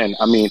full extent.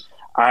 I mean,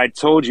 I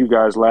told you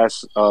guys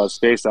last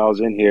space I was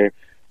in here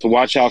to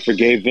watch out for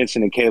Gabe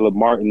Vincent and Caleb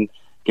Martin.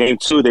 Game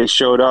 2, they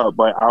showed up,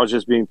 but I was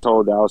just being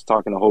told that I was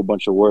talking a whole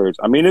bunch of words.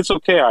 I mean, it's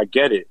okay. I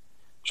get it.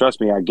 Trust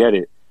me, I get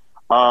it.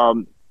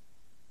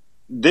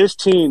 This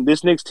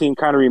Knicks team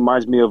kind of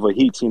reminds me of a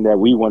Heat team that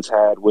we once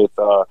had with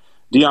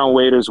Deion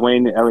Waiters,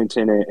 Wayne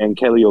Ellington, and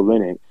Kelly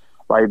Olynyk.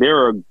 Like, they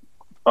were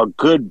a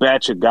good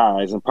batch of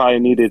guys and probably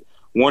needed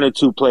one or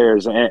two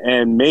players.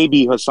 And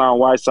maybe Hassan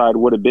Whiteside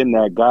would have been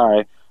that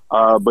guy,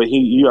 but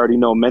you already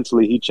know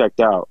mentally he checked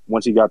out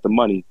once he got the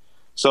money.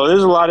 So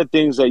there's a lot of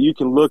things that you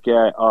can look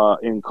at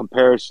in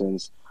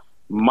comparisons.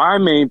 My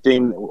main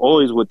thing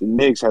always with the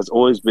Knicks has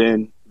always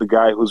been the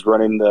guy who's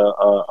running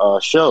the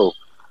show.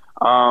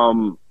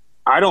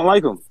 I don't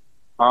like him.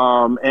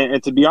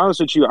 And to be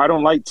honest with you, I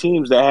don't like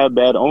teams that have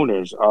bad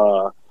owners.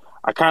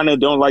 I kind of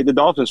don't like the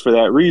Dolphins for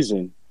that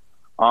reason.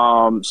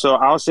 So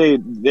I'll say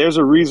there's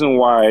a reason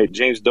why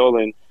James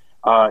Dolan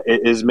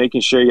is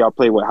making sure y'all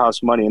play with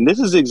house money. And this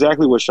is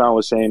exactly what Sean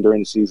was saying during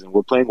the season.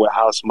 We're playing with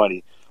house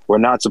money. We're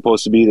not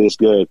supposed to be this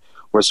good.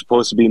 We're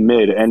supposed to be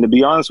mid. And to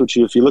be honest with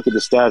you, if you look at the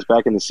stats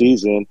back in the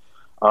season,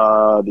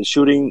 y'all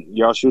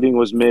shooting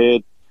was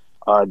mid.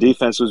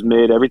 Defense was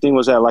mid. Everything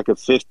was at like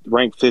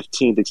ranked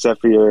 15th except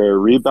for your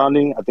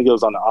rebounding. I think it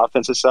was on the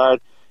offensive side.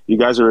 You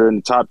guys are in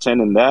the top 10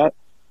 in that.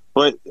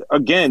 But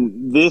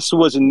again, this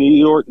was a New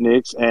York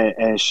Knicks,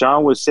 and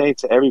Sean was saying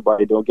to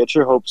everybody, don't get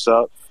your hopes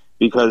up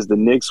because the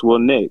Knicks will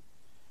Knick.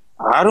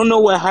 I don't know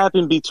what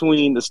happened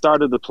between the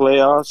start of the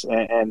playoffs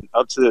and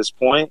up to this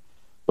point,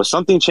 but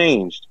something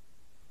changed.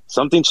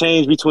 Something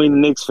changed between the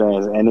Knicks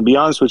fans. And to be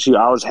honest with you,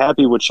 I was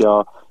happy with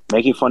y'all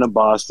making fun of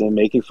Boston,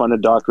 making fun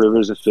of Doc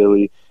Rivers and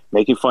Philly,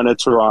 making fun of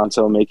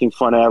Toronto, making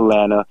fun of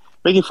Atlanta,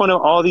 making fun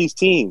of all these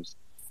teams.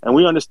 And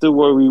we understood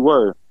where we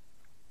were.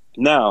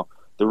 Now,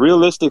 the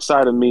realistic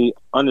side of me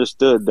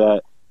understood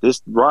that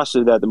this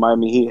roster that the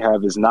Miami Heat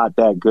have is not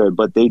that good,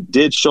 but they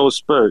did show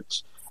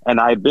spurts. And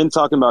I've been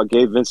talking about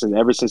Gabe Vincent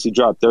ever since he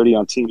dropped 30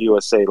 on Team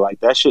USA. Like,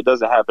 that shit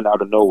doesn't happen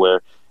out of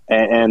nowhere.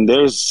 And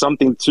there's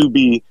something to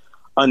be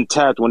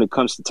untapped when it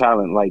comes to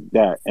talent like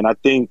that. And I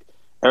think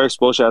Eric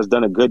Spoelstra has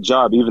done a good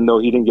job, even though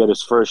he didn't get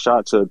his first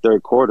shot to the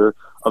third quarter,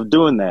 of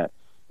doing that.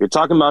 You're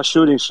talking about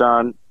shooting,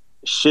 Sean.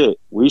 Shit,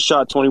 we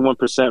shot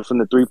 21% from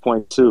the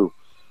 3.2.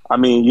 I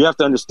mean, you have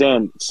to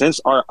understand, since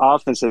our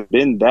offense has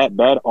been that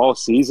bad all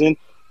season,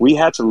 we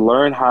had to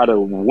learn how to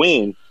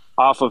win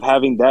off of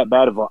having that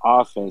bad of an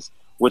offense,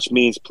 which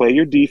means play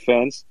your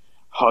defense,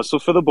 hustle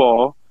for the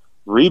ball,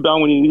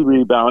 rebound when you need to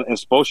rebound, and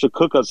Spoelstra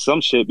cook up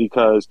some shit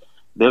because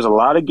there's a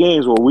lot of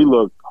games where we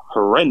look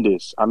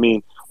horrendous. I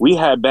mean, we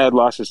had bad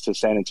losses to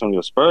San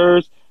Antonio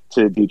Spurs,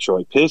 to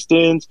Detroit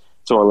Pistons,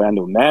 to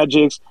Orlando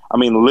Magics. I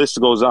mean, the list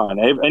goes on.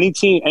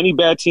 Any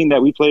bad team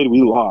that we played,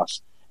 we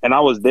lost. And I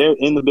was there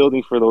in the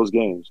building for those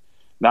games.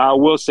 Now, I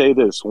will say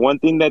this. One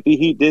thing that the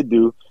Heat did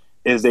do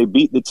is they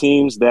beat the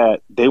teams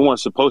that they weren't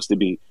supposed to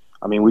beat.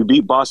 I mean, we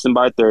beat Boston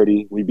by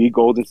 30. We beat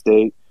Golden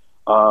State.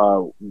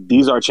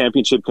 These are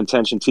championship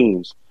contention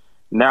teams.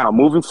 Now,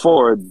 moving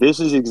forward, this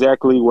is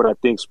exactly what I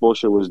think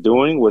Spoelstra was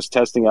doing, was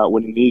testing out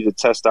what he needed to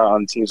test out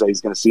on teams that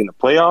he's going to see in the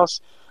playoffs.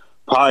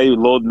 Probably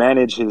load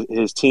manage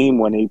his team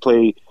when he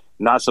played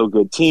not so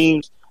good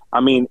teams.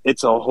 I mean,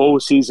 it's a whole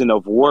season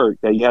of work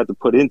that you have to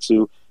put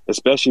into,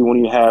 especially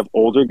when you have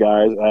older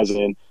guys, as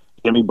in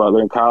Jimmy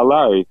Butler and Kyle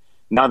Lowry.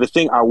 Now, the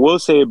thing I will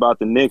say about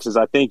the Knicks is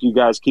I think you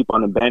guys keep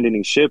on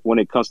abandoning ship when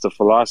it comes to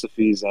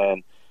philosophies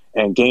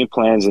and game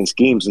plans and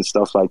schemes and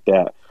stuff like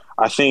that.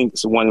 I think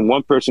when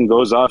one person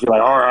goes off, you're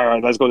like, all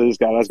right, let's go to this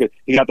guy. Let's go.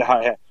 He got the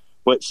hot hat.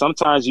 But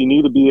sometimes you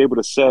need to be able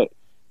to set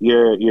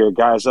your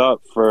guys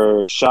up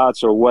for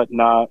shots or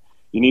whatnot.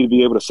 You need to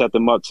be able to set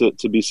them up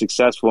to be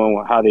successful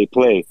in how they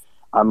play.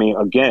 I mean,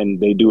 again,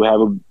 they do have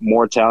a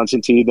more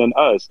talented team than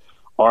us.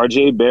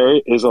 RJ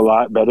Barrett is a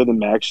lot better than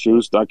Max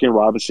Strus, Duncan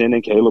Robinson,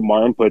 and Caleb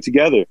Martin put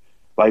together.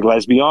 Like,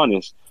 let's be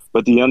honest.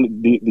 But the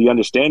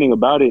understanding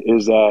about it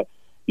is that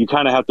you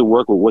kind of have to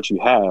work with what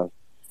you have.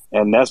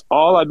 And that's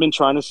all I've been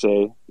trying to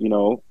say. You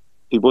know,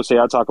 people say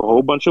I talk a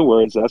whole bunch of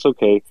words. That's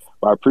okay.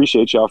 But I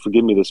appreciate y'all for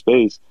giving me the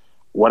space.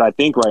 What I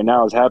think right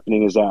now is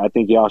happening is that I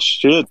think y'all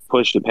should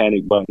push the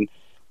panic button,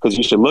 because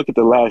you should look at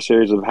the last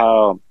series of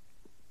how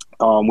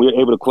we were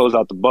able to close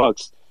out the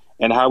Bucks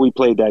and how we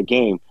played that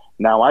game.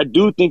 Now, I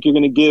do think you're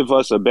going to give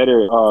us a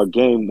better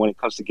game when it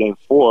comes to Game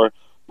 4.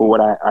 But what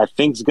I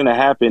think is going to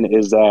happen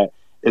is that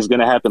is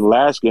going to happen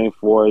last Game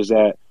 4 is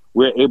that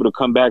we're able to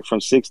come back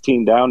from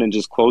 16 down and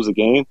just close the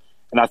game.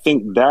 And I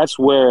think that's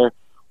where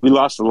we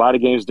lost a lot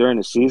of games during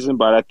the season,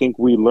 but I think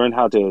we learned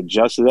how to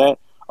adjust to that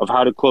of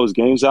how to close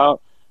games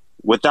out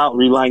without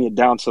relying it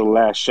down to the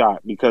last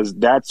shot, because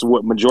that's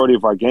what majority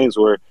of our games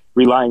were,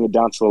 relying it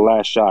down to the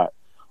last shot.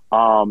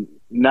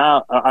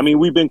 Now, I mean,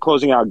 we've been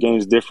closing out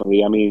games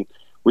differently. I mean,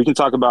 we can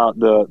talk about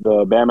the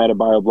Bam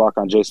Adebayo block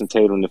on Jason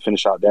Tatum to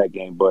finish out that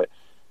game, but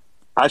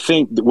I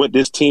think what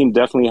this team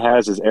definitely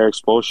has is Eric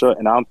Spoelstra,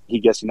 and I don't think he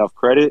gets enough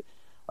credit.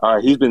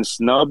 He's been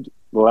snubbed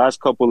the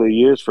last couple of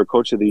years for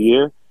Coach of the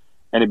Year,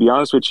 and to be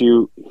honest with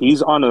you,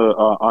 he's on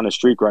a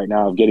streak right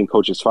now of getting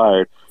coaches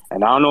fired.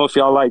 And I don't know if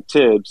y'all like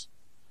Tibbs,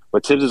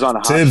 but Tibbs is on a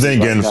hot Tibbs streak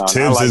ain't right getting now.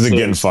 Tibbs isn't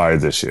getting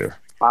fired this year.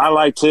 I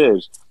like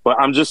Tibbs, but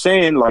I'm just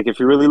saying, like, if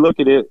you really look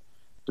at it,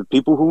 the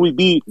people who we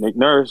beat, Nick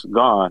Nurse,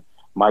 gone.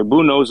 Mike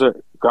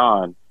Budenholzer,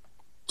 gone.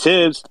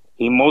 Tibbs,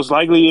 he most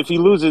likely, if he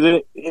loses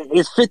it,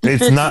 it's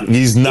 50-50.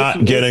 He's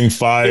not getting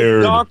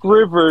fired.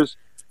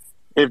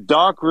 If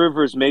Doc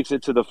Rivers makes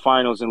it to the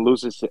finals and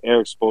loses to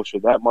Eric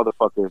Spoelstra, that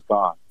motherfucker is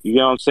gone. You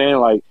know what I'm saying?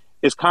 Like,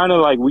 it's kind of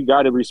like we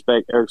got to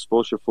respect Eric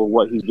Spoelstra for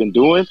what he's been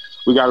doing.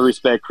 We got to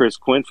respect Chris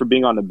Quinn for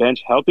being on the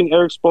bench, helping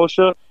Eric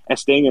Spoelstra and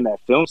staying in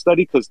that film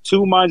study, because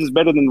 2 minds is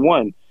better than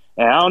 1.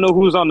 And I don't know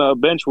who's on the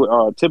bench with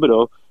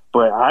Thibodeau,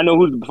 but I know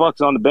who the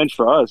fuck's on the bench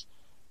for us.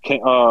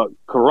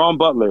 Caron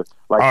Butler.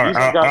 Like, all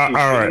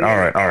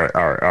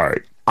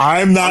right.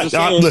 I'm not.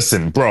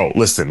 Listen, bro.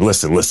 Listen.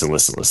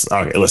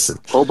 Okay, listen.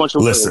 Whole bunch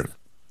of listen.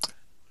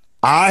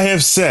 I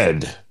have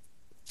said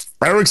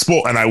Eric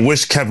Spoelstra, and I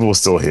wish Kevin was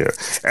still here.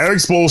 Eric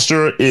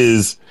Spoelstra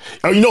is.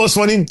 Oh, you know what's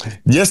funny?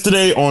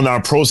 Yesterday on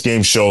our post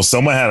game show,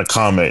 someone had a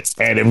comment,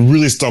 and it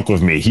really stuck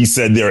with me. He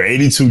said there are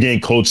 82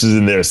 game coaches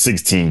and there are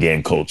 16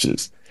 game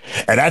coaches,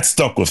 and that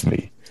stuck with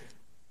me.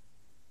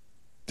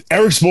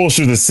 Eric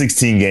Spoelstra is a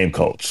 16 game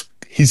coach.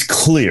 He's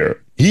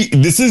clear.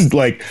 This is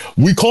like,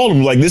 we called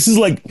him, like, this is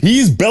like,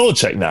 he's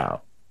Belichick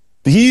now.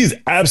 He's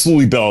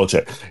absolutely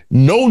Belichick.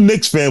 No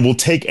Knicks fan will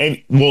take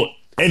any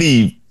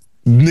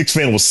Knicks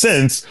fan with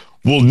sense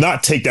will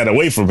not take that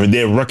away from him.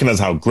 They recognize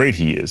how great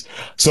he is.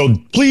 So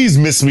please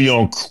you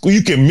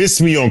can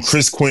miss me on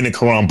Chris Quinn and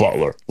Caron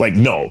Butler. Like,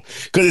 no,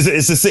 because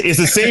it's the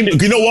same.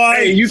 You know why?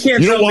 Hey, you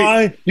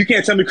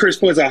can't tell me Chris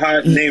Quinn's a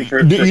high name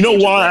for. You know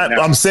why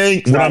I'm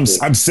saying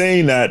I'm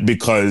saying that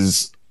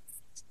because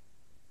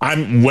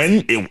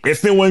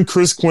if and when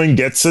Chris Quinn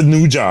gets a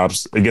new job,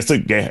 gets a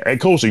head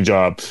coaching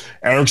job,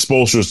 Eric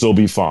Spoelstra will still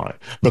be fine.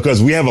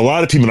 Because we have a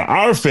lot of people in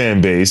our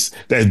fan base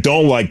that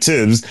don't like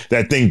Tibbs,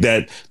 that think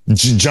that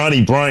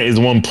Johnny Bryant is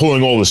the one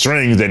pulling all the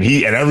strings, and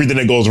everything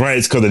that goes right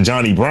is because of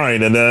Johnny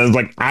Bryant. And then it's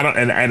like,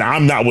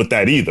 I'm not with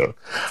that either.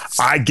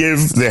 I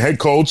give the head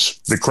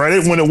coach the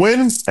credit when it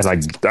wins, and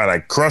I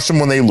crush them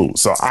when they lose.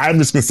 So I'm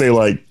just gonna say,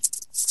 like,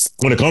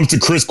 when it comes to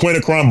Chris Quinn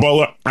and Caron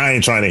Butler, I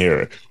ain't trying to hear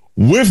it.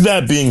 With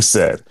that being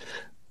said,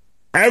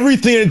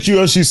 everything that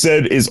you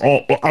said is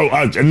all.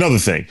 Another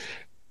thing,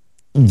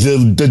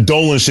 the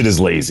Dolan shit is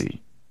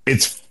lazy.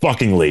 It's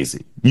fucking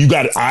lazy.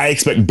 I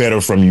expect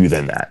better from you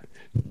than that.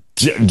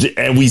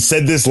 And we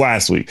said this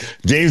last week.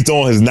 James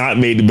Dolan has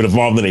not been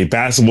involved in a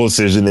basketball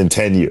decision in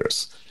 10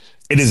 years.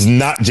 It is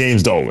not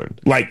James Dolan.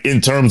 Like,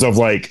 in terms of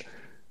like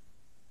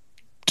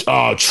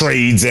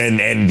trades and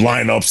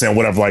lineups and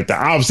whatever like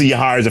that. Obviously, he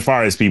hires and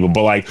fires people,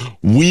 but like,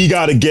 we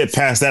got to get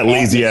past that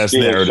lazy ass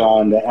narrative.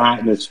 Sean, the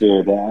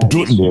atmosphere.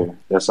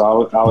 That's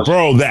all.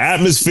 Bro, the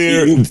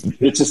atmosphere.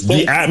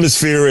 The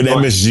atmosphere at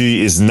MSG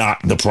is not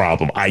the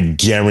problem. I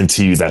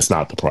guarantee you, that's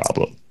not the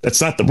problem.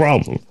 That's not the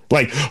problem.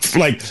 Like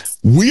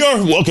we are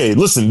okay.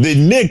 Listen, the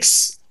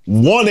Knicks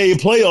won a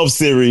playoff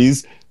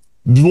series,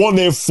 won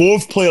their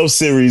 4th playoff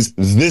series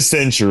this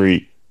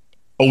century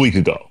a week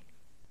ago.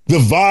 The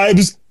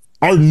vibes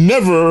are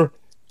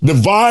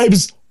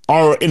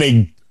in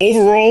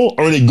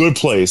a good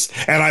place.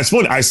 And I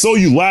saw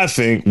you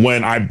laughing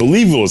when I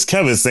believe it was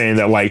Kevin saying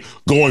that, like,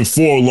 going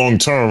forward long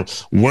term,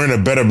 we're in a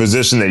better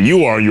position than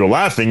you are. You're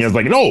laughing. It's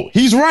like, no,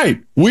 he's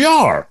right. We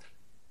are.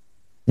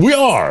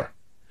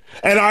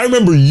 And I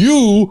remember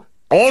you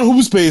on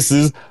Hoop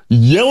Spaces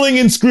yelling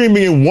and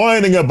screaming and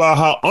whining about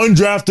how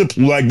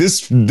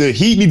the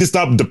Heat need to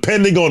stop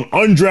depending on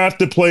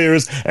undrafted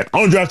players and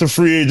undrafted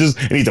free agents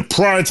and need to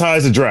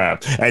prioritize the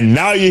draft. And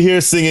now you're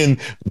here singing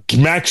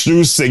Max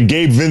Strus and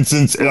Gabe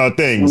Vincent's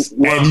things.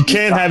 Well, and you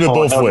can't have it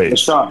both ways.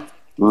 Sean,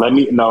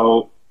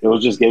 it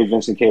was just Gabe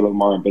Vincent, Caleb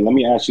Martin. But let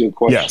me ask you a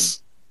question.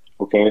 Yes.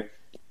 Okay.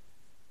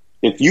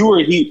 If you were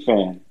a Heat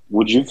fan,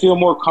 would you feel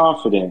more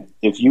confident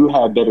if you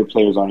had better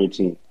players on your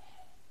team?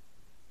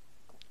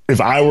 If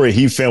I were a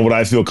Heat fan, would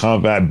I feel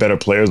confident I had better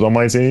players on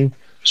my team?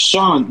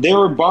 Sean, they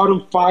were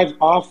bottom 5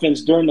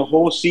 offense during the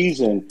whole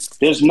season.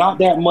 There's not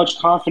that much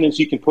confidence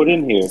you can put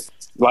in here.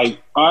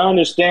 Like, I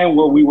understand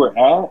where we were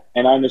at,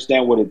 and I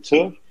understand what it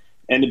took.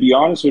 And to be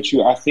honest with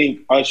you, I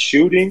think us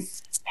shooting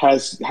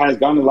has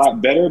gotten a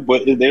lot better,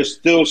 but there's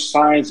still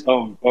signs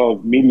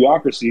of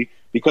mediocrity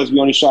because we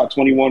only shot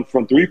 21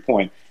 from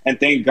 3-point. And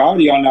thank God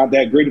y'all not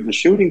that great of a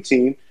shooting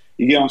team.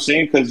 You get what I'm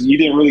saying? Because you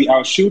didn't really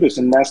outshoot us,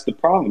 and that's the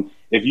problem.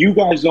 If you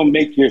guys don't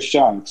make your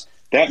shots,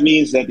 that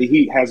means that the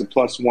Heat has a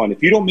 +1.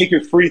 If you don't make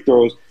your free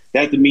throws,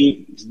 that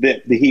means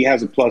that the Heat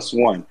has a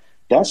 +1.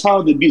 That's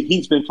how the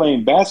Heat's been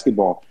playing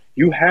basketball.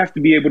 You have to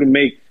be able to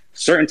make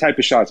certain type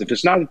of shots. If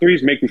it's not the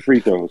threes, make the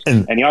free throws.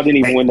 And y'all didn't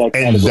even win that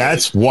category. And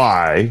that's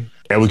why,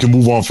 and we can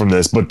move on from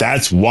this, but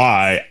that's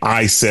why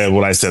I said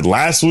what I said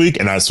last week,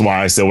 and that's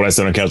why I said what I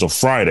said on Casual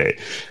Friday.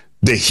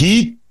 The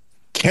Heat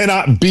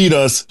cannot beat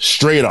us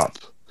straight up.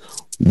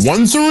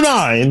 1 through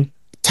 9,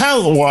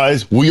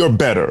 talent-wise, we are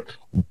better.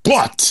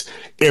 But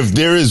if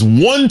there is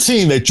one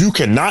team that you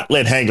cannot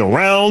let hang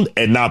around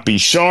and not be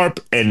sharp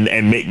and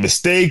make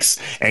mistakes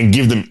and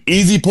give them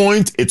easy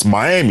points, it's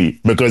Miami.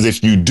 Because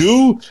if you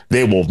do,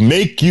 they will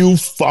make you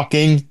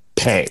fucking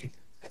pay.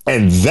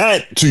 And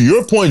that, to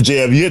your point,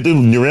 JF, you hit the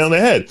nail on the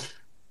head.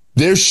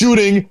 They're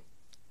shooting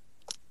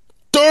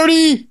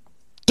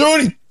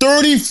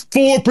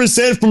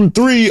 34% from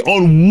three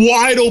on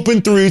wide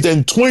open threes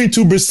and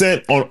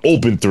 22% on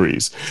open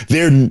threes.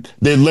 They're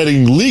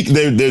letting leak.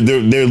 They're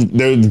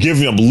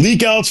giving up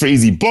leak outs for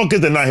easy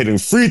buckets. They're not hitting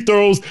free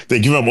throws. They're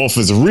giving up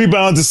offensive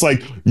rebounds. It's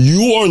like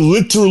you are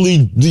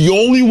literally the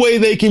only way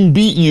they can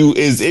beat you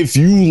is if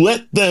you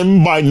let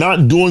them by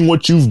not doing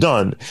what you've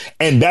done.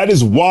 And that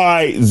is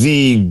why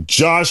the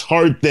Josh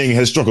Hart thing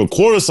has struck a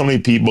chord with so many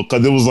people,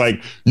 because it was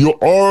like you're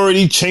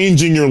already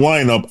changing your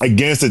lineup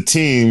against a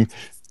team,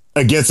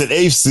 against an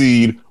 8th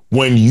seed,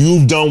 when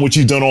you've done what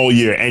you've done all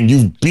year and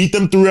you've beat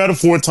them 3 out of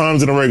 4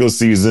 times in the regular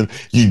season.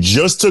 You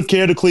just took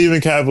care of the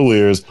Cleveland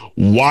Cavaliers.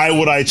 Why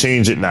would I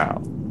change it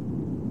now?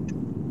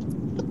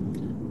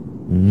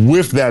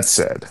 With that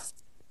said,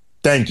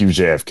 thank you,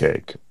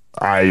 JFK.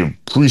 I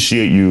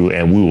appreciate you,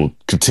 and we will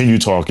continue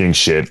talking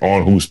shit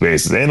on Hoop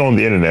Spaces and on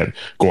the internet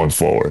going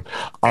forward.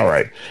 All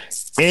right.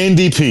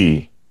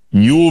 NDP.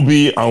 You will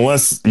be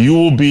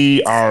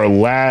our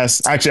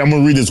last. Actually, I'm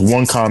going to read this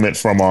one comment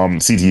from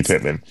CT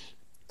Pittman.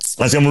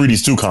 Actually, I'm going to read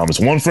these 2 comments.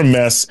 One from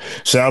Mess.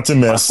 Shout out to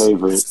Mess. I'd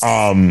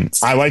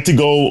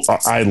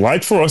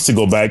like for us to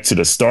go back to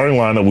the starting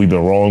lineup we've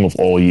been rolling with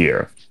all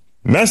year.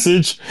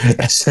 Message.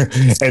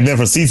 And then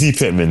from CT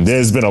Pittman,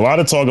 there's been a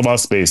lot of talk about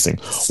spacing.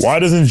 Why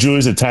doesn't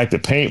Julius attack the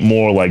paint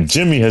more like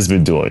Jimmy has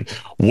been doing?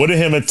 What are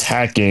him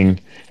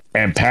attacking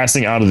and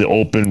passing out of the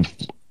open?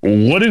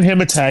 What did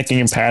him attacking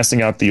and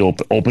passing out the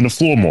open the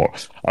floor more?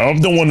 I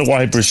often wonder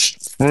why he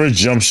prefers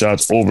jump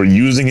shots over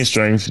using his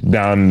strength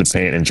down in the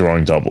paint and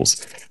drawing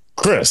doubles.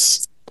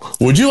 Chris,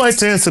 would you like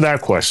to answer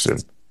that question?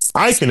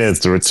 I can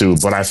answer it too,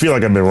 but I feel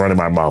like I've been running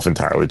my mouth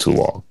entirely too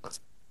long.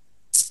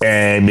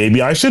 And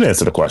maybe I should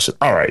answer the question.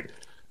 All right.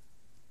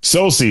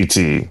 So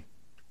CT,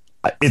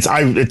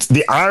 it's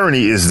the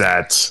irony is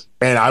that,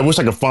 and I wish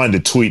I could find a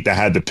tweet that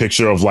had the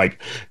picture of like,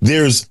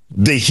 there's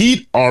the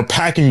Heat are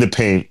packing the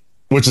paint,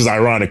 which is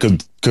ironic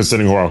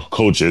considering who our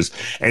coach is,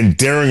 and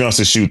daring us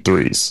to shoot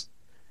threes.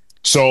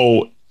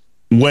 So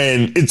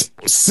when it's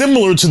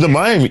similar to the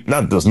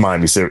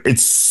Miami series,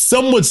 it's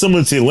somewhat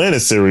similar to the Atlanta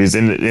series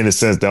in a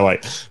sense that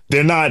like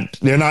they're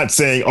not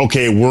saying,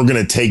 okay, we're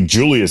gonna take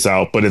Julius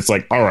out, but it's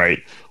like, all right,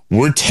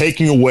 we're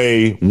taking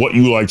away what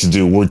you like to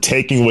do. We're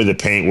taking away the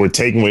paint. We're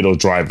taking away those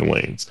driving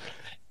lanes.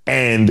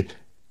 And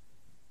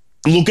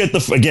look at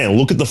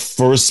the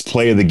first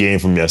play of the game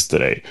from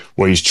yesterday,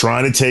 where he's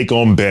trying to take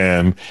on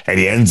Bam, and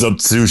he ends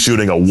up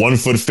shooting a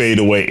 1-foot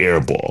fadeaway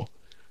air ball.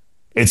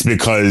 It's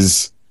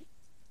because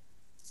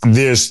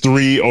there's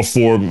 3 or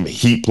 4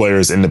 Heat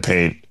players in the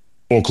paint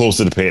or close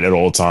to the paint at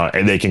all time,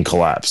 and they can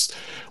collapse,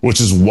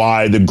 which is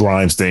why the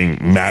Grimes thing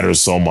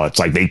matters so much.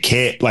 Like they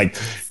can't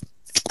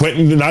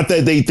Quentin, not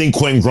that they think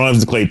Quentin Grimes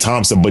is Klay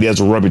Thompson, but he has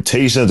a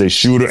reputation as a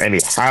shooter, and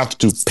they have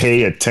to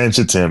pay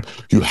attention to him.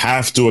 You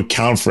have to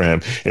account for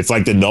him. It's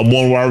like the number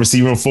 1 wide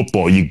receiver in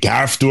football. You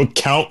have to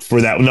account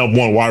for that number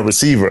 1 wide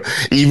receiver.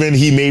 Even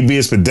he may be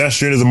as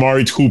pedestrian as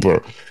Amari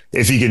Cooper.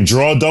 If he can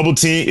draw a double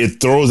team, it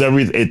throws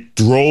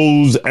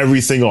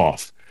everything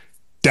off.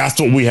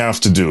 That's what we have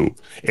to do.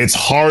 It's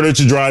harder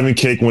to drive and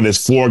kick when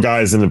there's 4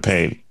 guys in the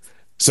paint.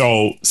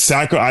 So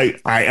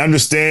I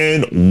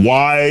understand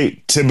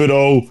why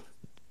Thibodeau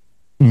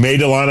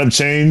made a lineup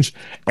change,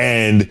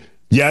 and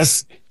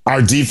yes,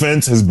 our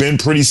defense has been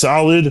pretty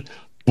solid,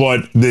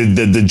 but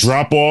the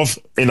drop off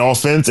in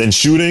offense and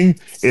shooting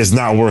is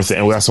not worth it,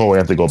 and that's why we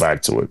have to go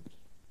back to it.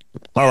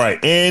 All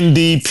right,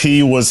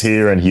 NDP was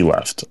here and he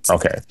left.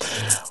 Okay,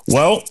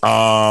 well,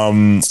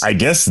 I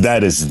guess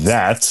that is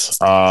that.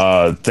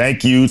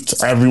 Thank you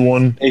to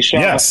everyone. Hey, Sean,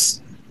 yes,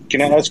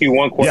 can I ask you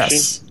one question?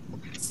 Yes.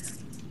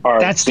 All right,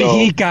 That's the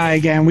Heat guy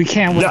again. We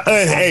can't.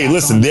 Hey,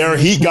 listen, there are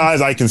Heat guys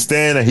I can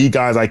stand and Heat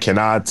guys I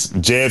cannot.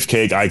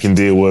 JFK I can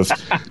deal with.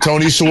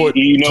 Tony Short.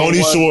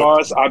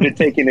 Boss? I've been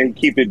taking and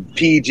keeping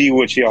PG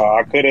with y'all.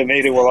 I could have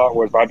made it a lot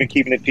worse, but I've been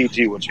keeping it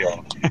PG with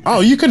y'all.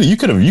 Oh, you could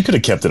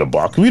have kept it a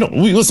buck.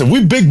 Listen.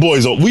 We big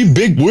boys.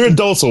 We're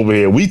adults over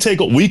here. We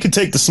could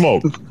take the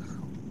smoke.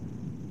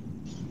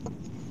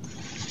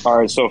 All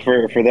right, so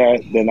for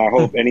that, then I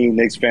hope any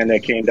Knicks fan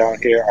that came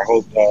down here, I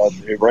hope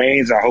it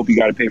rains. I hope you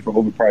got to pay for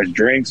overpriced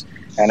drinks,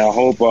 and I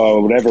hope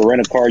whatever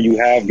rent-a-car you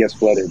have gets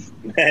flooded.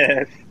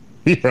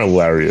 You're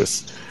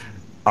hilarious.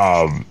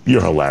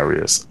 You're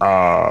hilarious.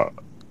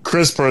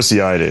 Chris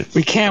Persianen.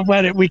 We can't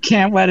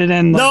let it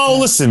in. No,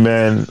 listen,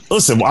 man.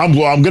 Listen,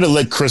 I'm gonna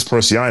let Chris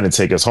Persianen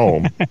take us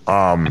home.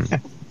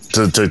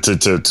 I'm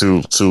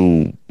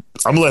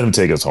gonna let him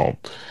take us home.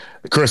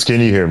 Chris, can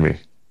you hear me?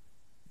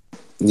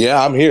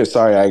 Yeah, I'm here.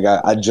 Sorry,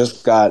 I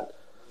just got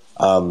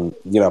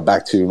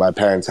back to my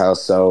parents'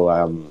 house, so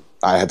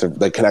I had to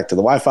connect to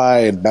the Wi-Fi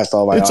and messed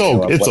all my. It's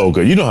all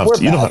good. You don't have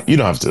to. You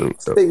don't have to.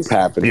 Things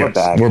happen.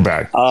 Yes, we're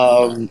back.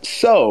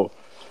 So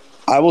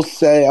I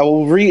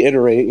will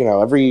reiterate.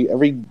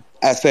 Every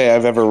essay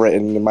I've ever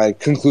written, in my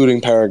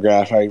concluding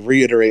paragraph, I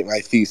reiterate my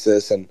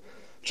thesis and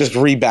just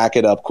re-back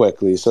it up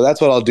quickly. So that's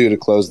what I'll do to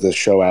close this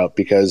show out,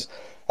 because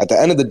at the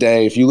end of the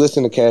day, if you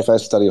listen to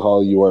KFS Study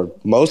Hall, you are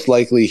most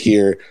likely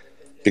here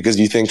because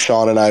you think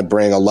Sean and I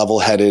bring a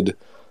level-headed,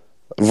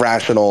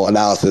 rational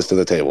analysis to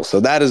the table. So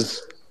that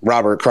is,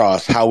 Robert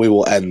Cross, how we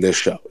will end this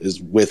show, is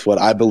with what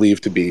I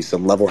believe to be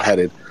some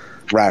level-headed,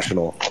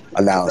 rational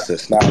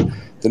analysis. Now,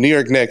 the New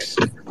York Knicks,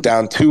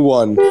 down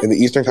 2-1 in the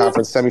Eastern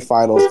Conference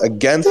semifinals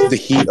against the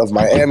Heat of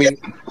Miami,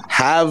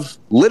 have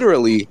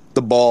literally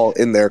the ball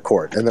in their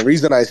court. And the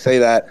reason I say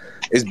that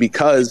is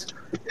because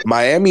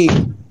Miami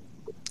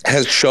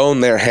has shown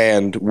their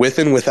hand with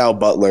and without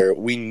Butler.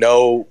 We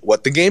know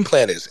what the game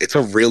plan is. It's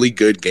a really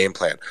good game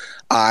plan.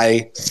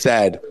 I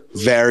said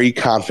very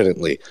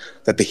confidently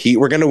that the Heat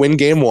were going to win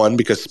game one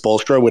because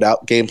Spoelstra would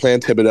out game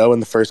plan Thibodeau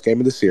in the first game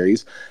of the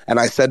series. And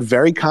I said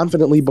very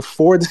confidently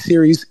before the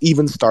series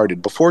even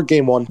started, before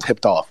game one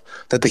tipped off,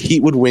 that the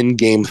Heat would win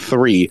game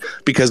three,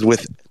 because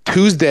with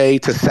Tuesday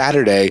to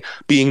Saturday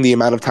being the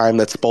amount of time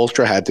that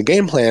Spoelstra had to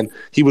game plan,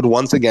 he would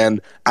once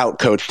again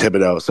outcoach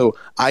Thibodeau. So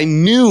I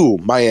knew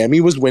Miami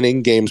was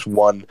winning games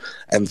 1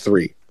 and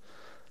 3.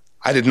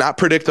 I did not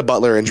predict a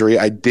Butler injury.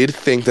 I did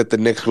think that the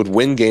Knicks would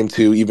win game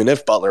 2 even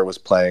if Butler was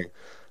playing.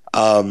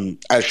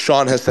 As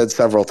Sean has said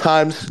several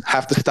times,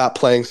 have to stop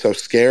playing so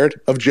scared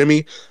of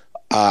Jimmy.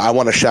 I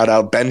want to shout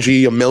out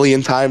Benji a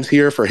million times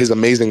here for his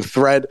amazing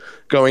thread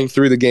going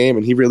through the game,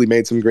 and he really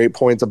made some great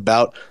points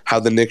about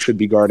how the Knicks should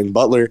be guarding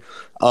Butler.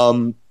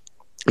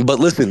 But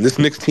listen, this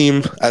Knicks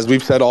team, as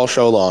we've said all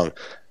show long,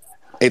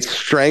 its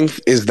strength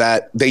is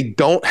that they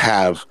don't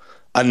have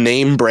a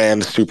name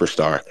brand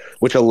superstar,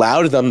 which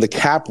allowed them the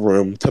cap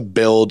room to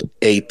build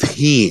a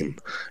team,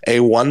 a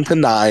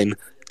 1-9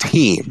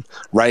 team,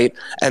 right?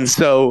 And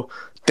so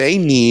they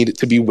need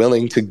to be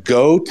willing to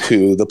go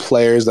to the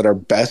players that are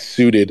best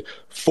suited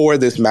for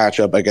this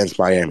matchup against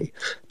Miami.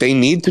 They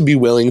need to be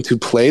willing to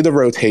play the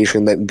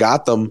rotation that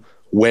got them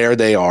where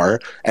they are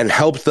and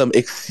helped them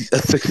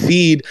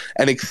succeed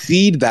and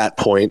exceed that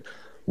point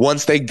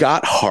once they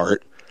got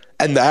Hart.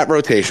 And that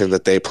rotation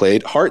that they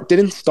played, Hart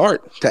didn't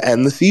start to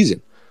end the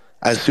season.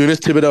 As soon as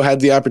Thibodeau had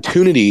the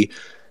opportunity,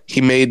 he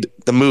made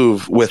the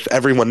move with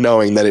everyone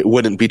knowing that it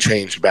wouldn't be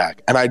changed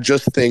back. And I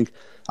just think,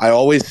 I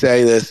always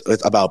say this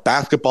about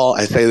basketball,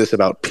 I say this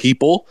about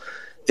people.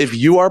 If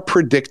you are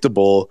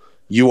predictable,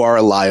 you are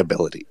a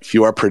liability. If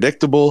you are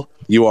predictable,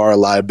 you are a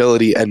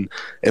liability. And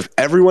if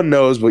everyone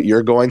knows what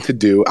you're going to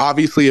do,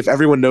 obviously, if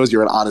everyone knows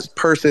you're an honest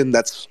person,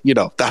 that's,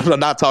 I'm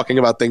not talking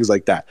about things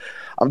like that.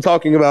 I'm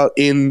talking about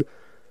in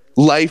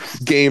life's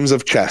games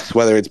of chess,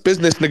 whether it's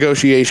business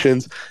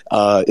negotiations.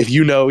 If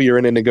you know you're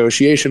in a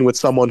negotiation with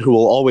someone who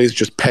will always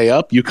just pay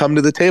up, you come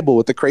to the table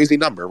with a crazy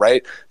number,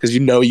 right? Because you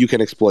know you can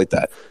exploit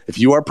that. If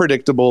you are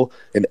predictable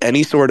in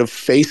any sort of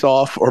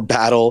face-off or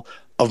battle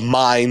of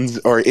minds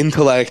or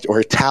intellect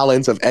or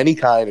talents of any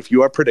kind, if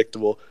you are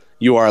predictable,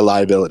 you are a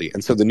liability.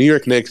 And so the New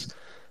York Knicks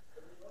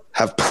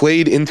have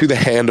played into the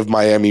hand of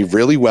Miami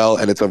really well,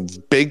 and it's a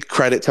big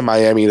credit to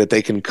Miami that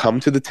they can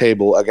come to the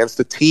table against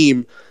a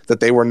team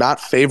that they were not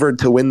favored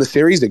to win the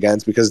series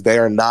against because they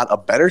are not a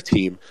better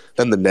team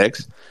than the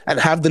Knicks, and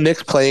have the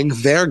Knicks playing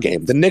their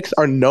game. The Knicks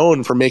are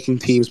known for making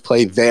teams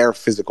play their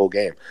physical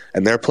game,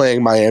 and they're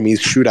playing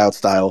Miami's shootout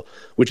style,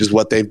 which is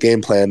what they've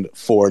game planned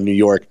for New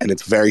York, and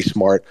it's very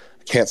smart.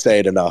 Can't say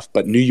it enough,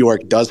 but New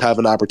York does have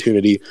an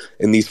opportunity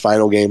in these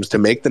final games to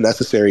make the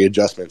necessary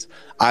adjustments.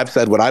 I've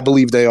said what I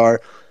believe they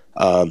are.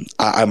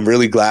 I'm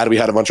really glad we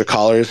had a bunch of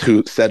callers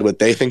who said what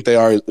they think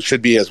they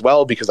should be as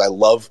well, because I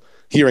love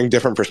hearing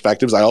different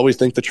perspectives. I always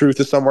think the truth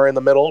is somewhere in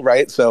the middle,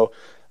 right? So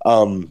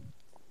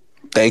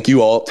thank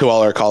you all to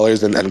all our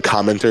callers and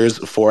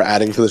commenters for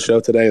adding to the show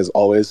today. As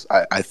always,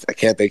 I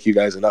can't thank you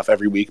guys enough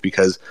every week,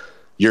 because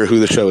you're who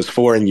the show is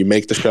for and you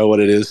make the show what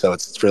it is. So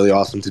it's really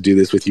awesome to do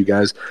this with you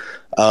guys.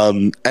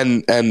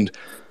 And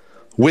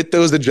with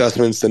those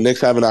adjustments, the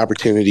Knicks have an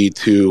opportunity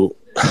to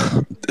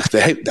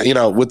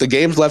with the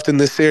games left in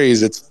this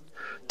series, it's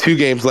 2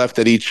 games left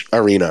at each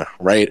arena,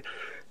 right?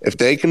 If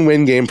they can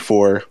win game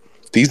 4,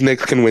 these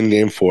Knicks can win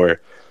game 4.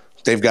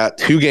 They've got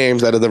 2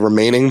 games out of the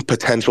remaining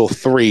potential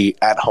 3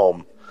 at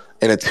home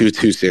in a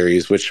 2-2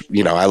 series, which,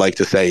 I like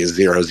to say is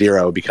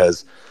 0-0,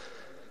 because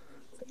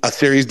a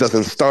series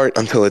doesn't start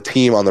until a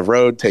team on the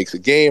road takes a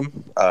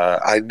game.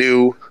 I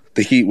knew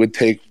the Heat would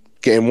take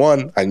game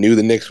 1. I knew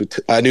the Knicks would.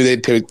 I knew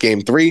they'd take game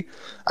 3.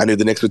 I knew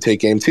the Knicks would take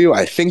game 2.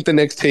 I think the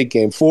Knicks take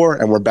game 4,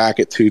 and we're back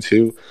at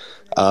 2-2.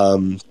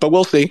 But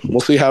we'll see. We'll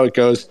see how it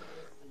goes.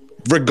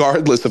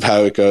 Regardless of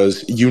how it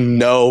goes,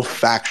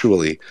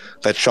 factually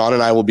that Sean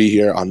and I will be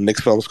here on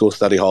Knicks Film School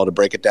Study Hall to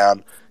break it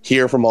down,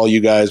 hear from all you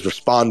guys,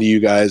 respond to you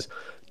guys,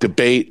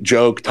 debate,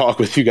 joke, talk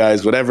with you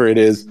guys, whatever it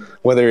is,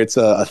 whether it's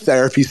a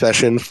therapy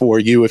session for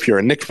you if you're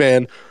a Knicks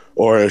fan,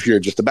 or if you're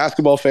just a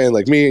basketball fan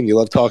like me and you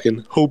love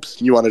talking hoops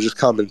and you want to just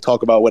come and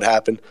talk about what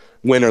happened,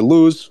 win or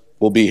lose,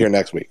 we'll be here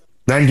next week.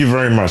 Thank you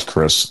very much,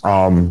 Chris.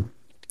 And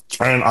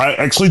I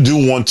actually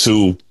do want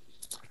to,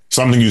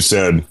 something you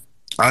said,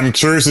 I'm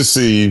curious to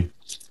see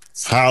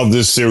how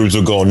this series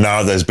will go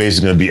now that it's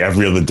basically going to be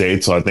every other day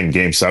till I think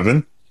Game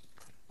 7.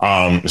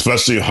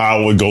 Especially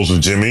how it goes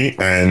with Jimmy.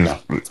 And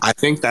I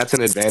think that's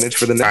an advantage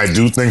for the Knicks. I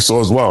do think so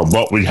as well.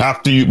 But we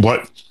have to,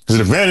 but it's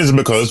an advantage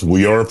because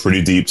we are a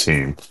pretty deep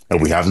team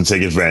and we have to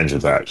take advantage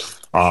of that.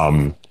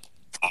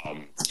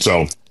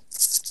 So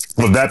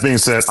with that being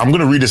said, I'm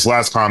going to read this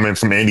last comment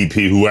from Andy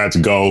P, who had to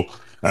go.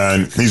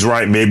 And he's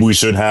right. Maybe we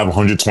should have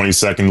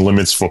 120-second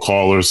limits for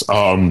callers.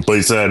 But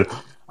he said,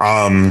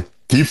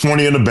 keep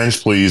Fournier on the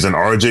bench, please. And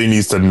RJ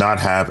needs to not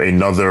have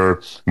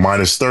another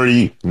minus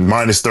 30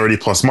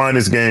 plus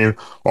minus game.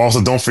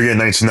 Also, don't forget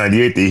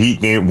 1998, the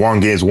Heat won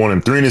games 1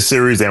 and 3 in the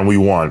series, and we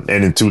won.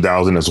 And in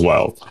 2000 as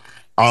well.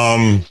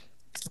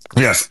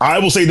 Yes, I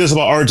will say this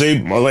about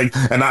RJ,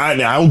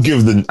 I'm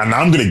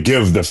going to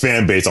give the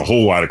fan base a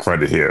whole lot of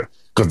credit here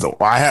because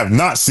I have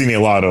not seen a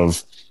lot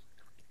of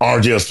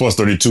RJ plus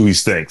 32. He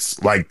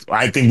stinks. Like,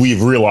 I think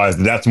we've realized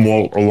that's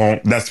more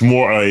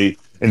a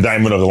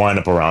indictment of the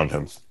lineup around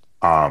him.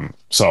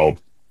 So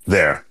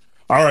there.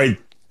 All right.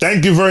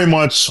 Thank you very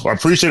much. I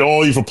appreciate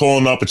all of you for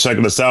pulling up and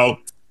checking us out.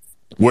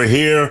 We're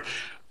here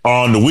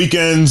on the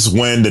weekends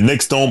when the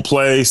Knicks don't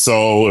play.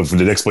 So if the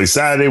Knicks play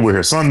Saturday, we're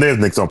here Sunday. If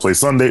the Knicks don't play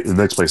Sunday, if the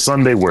Knicks play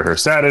Sunday, we're here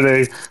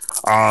Saturday.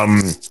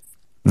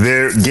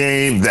 There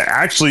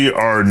actually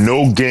are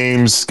no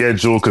games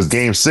scheduled because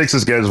Game 6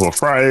 is scheduled for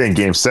Friday and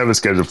Game 7 is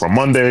scheduled for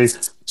Monday.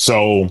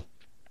 So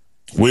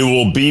we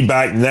will be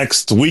back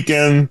next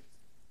weekend.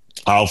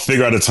 I'll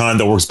figure out a time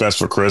that works best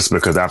for Chris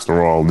because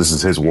after all, this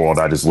is his world.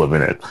 I just live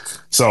in it.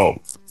 So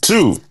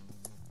 2-4,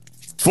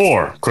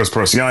 Chris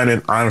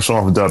Persianen. I'm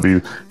Sean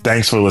W.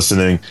 Thanks for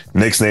listening.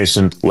 Knicks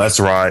Nation, let's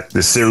ride.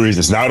 This series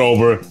is not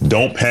over.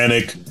 Don't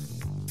panic.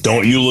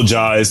 Don't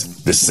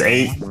eulogize. This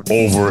ain't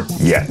over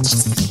yet.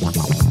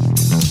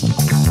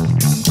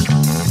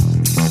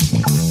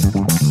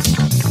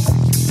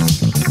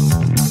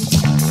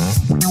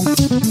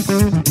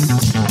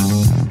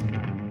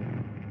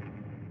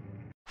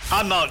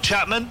 I'm Mark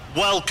Chapman.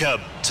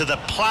 Welcome to the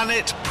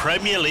Planet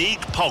Premier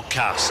League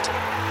podcast.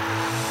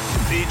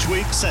 Each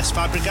week, Cesc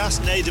Fabregas,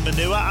 Nader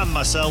Manua and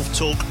myself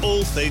talk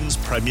all things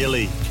Premier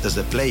League. As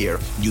a player,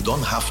 you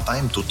don't have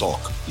time to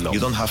talk. No. You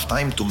don't have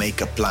time to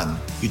make a plan.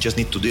 You just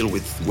need to deal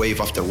with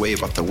wave after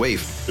wave after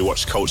wave. We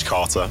watched Coach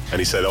Carter and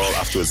he said,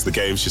 afterwards, the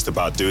game's just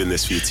about doing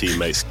this for your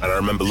teammates. And I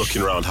remember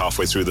looking around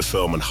halfway through the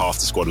film and half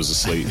the squad was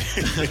asleep.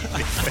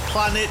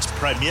 Planet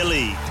Premier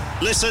League.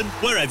 Listen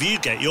wherever you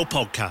get your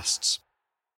podcasts.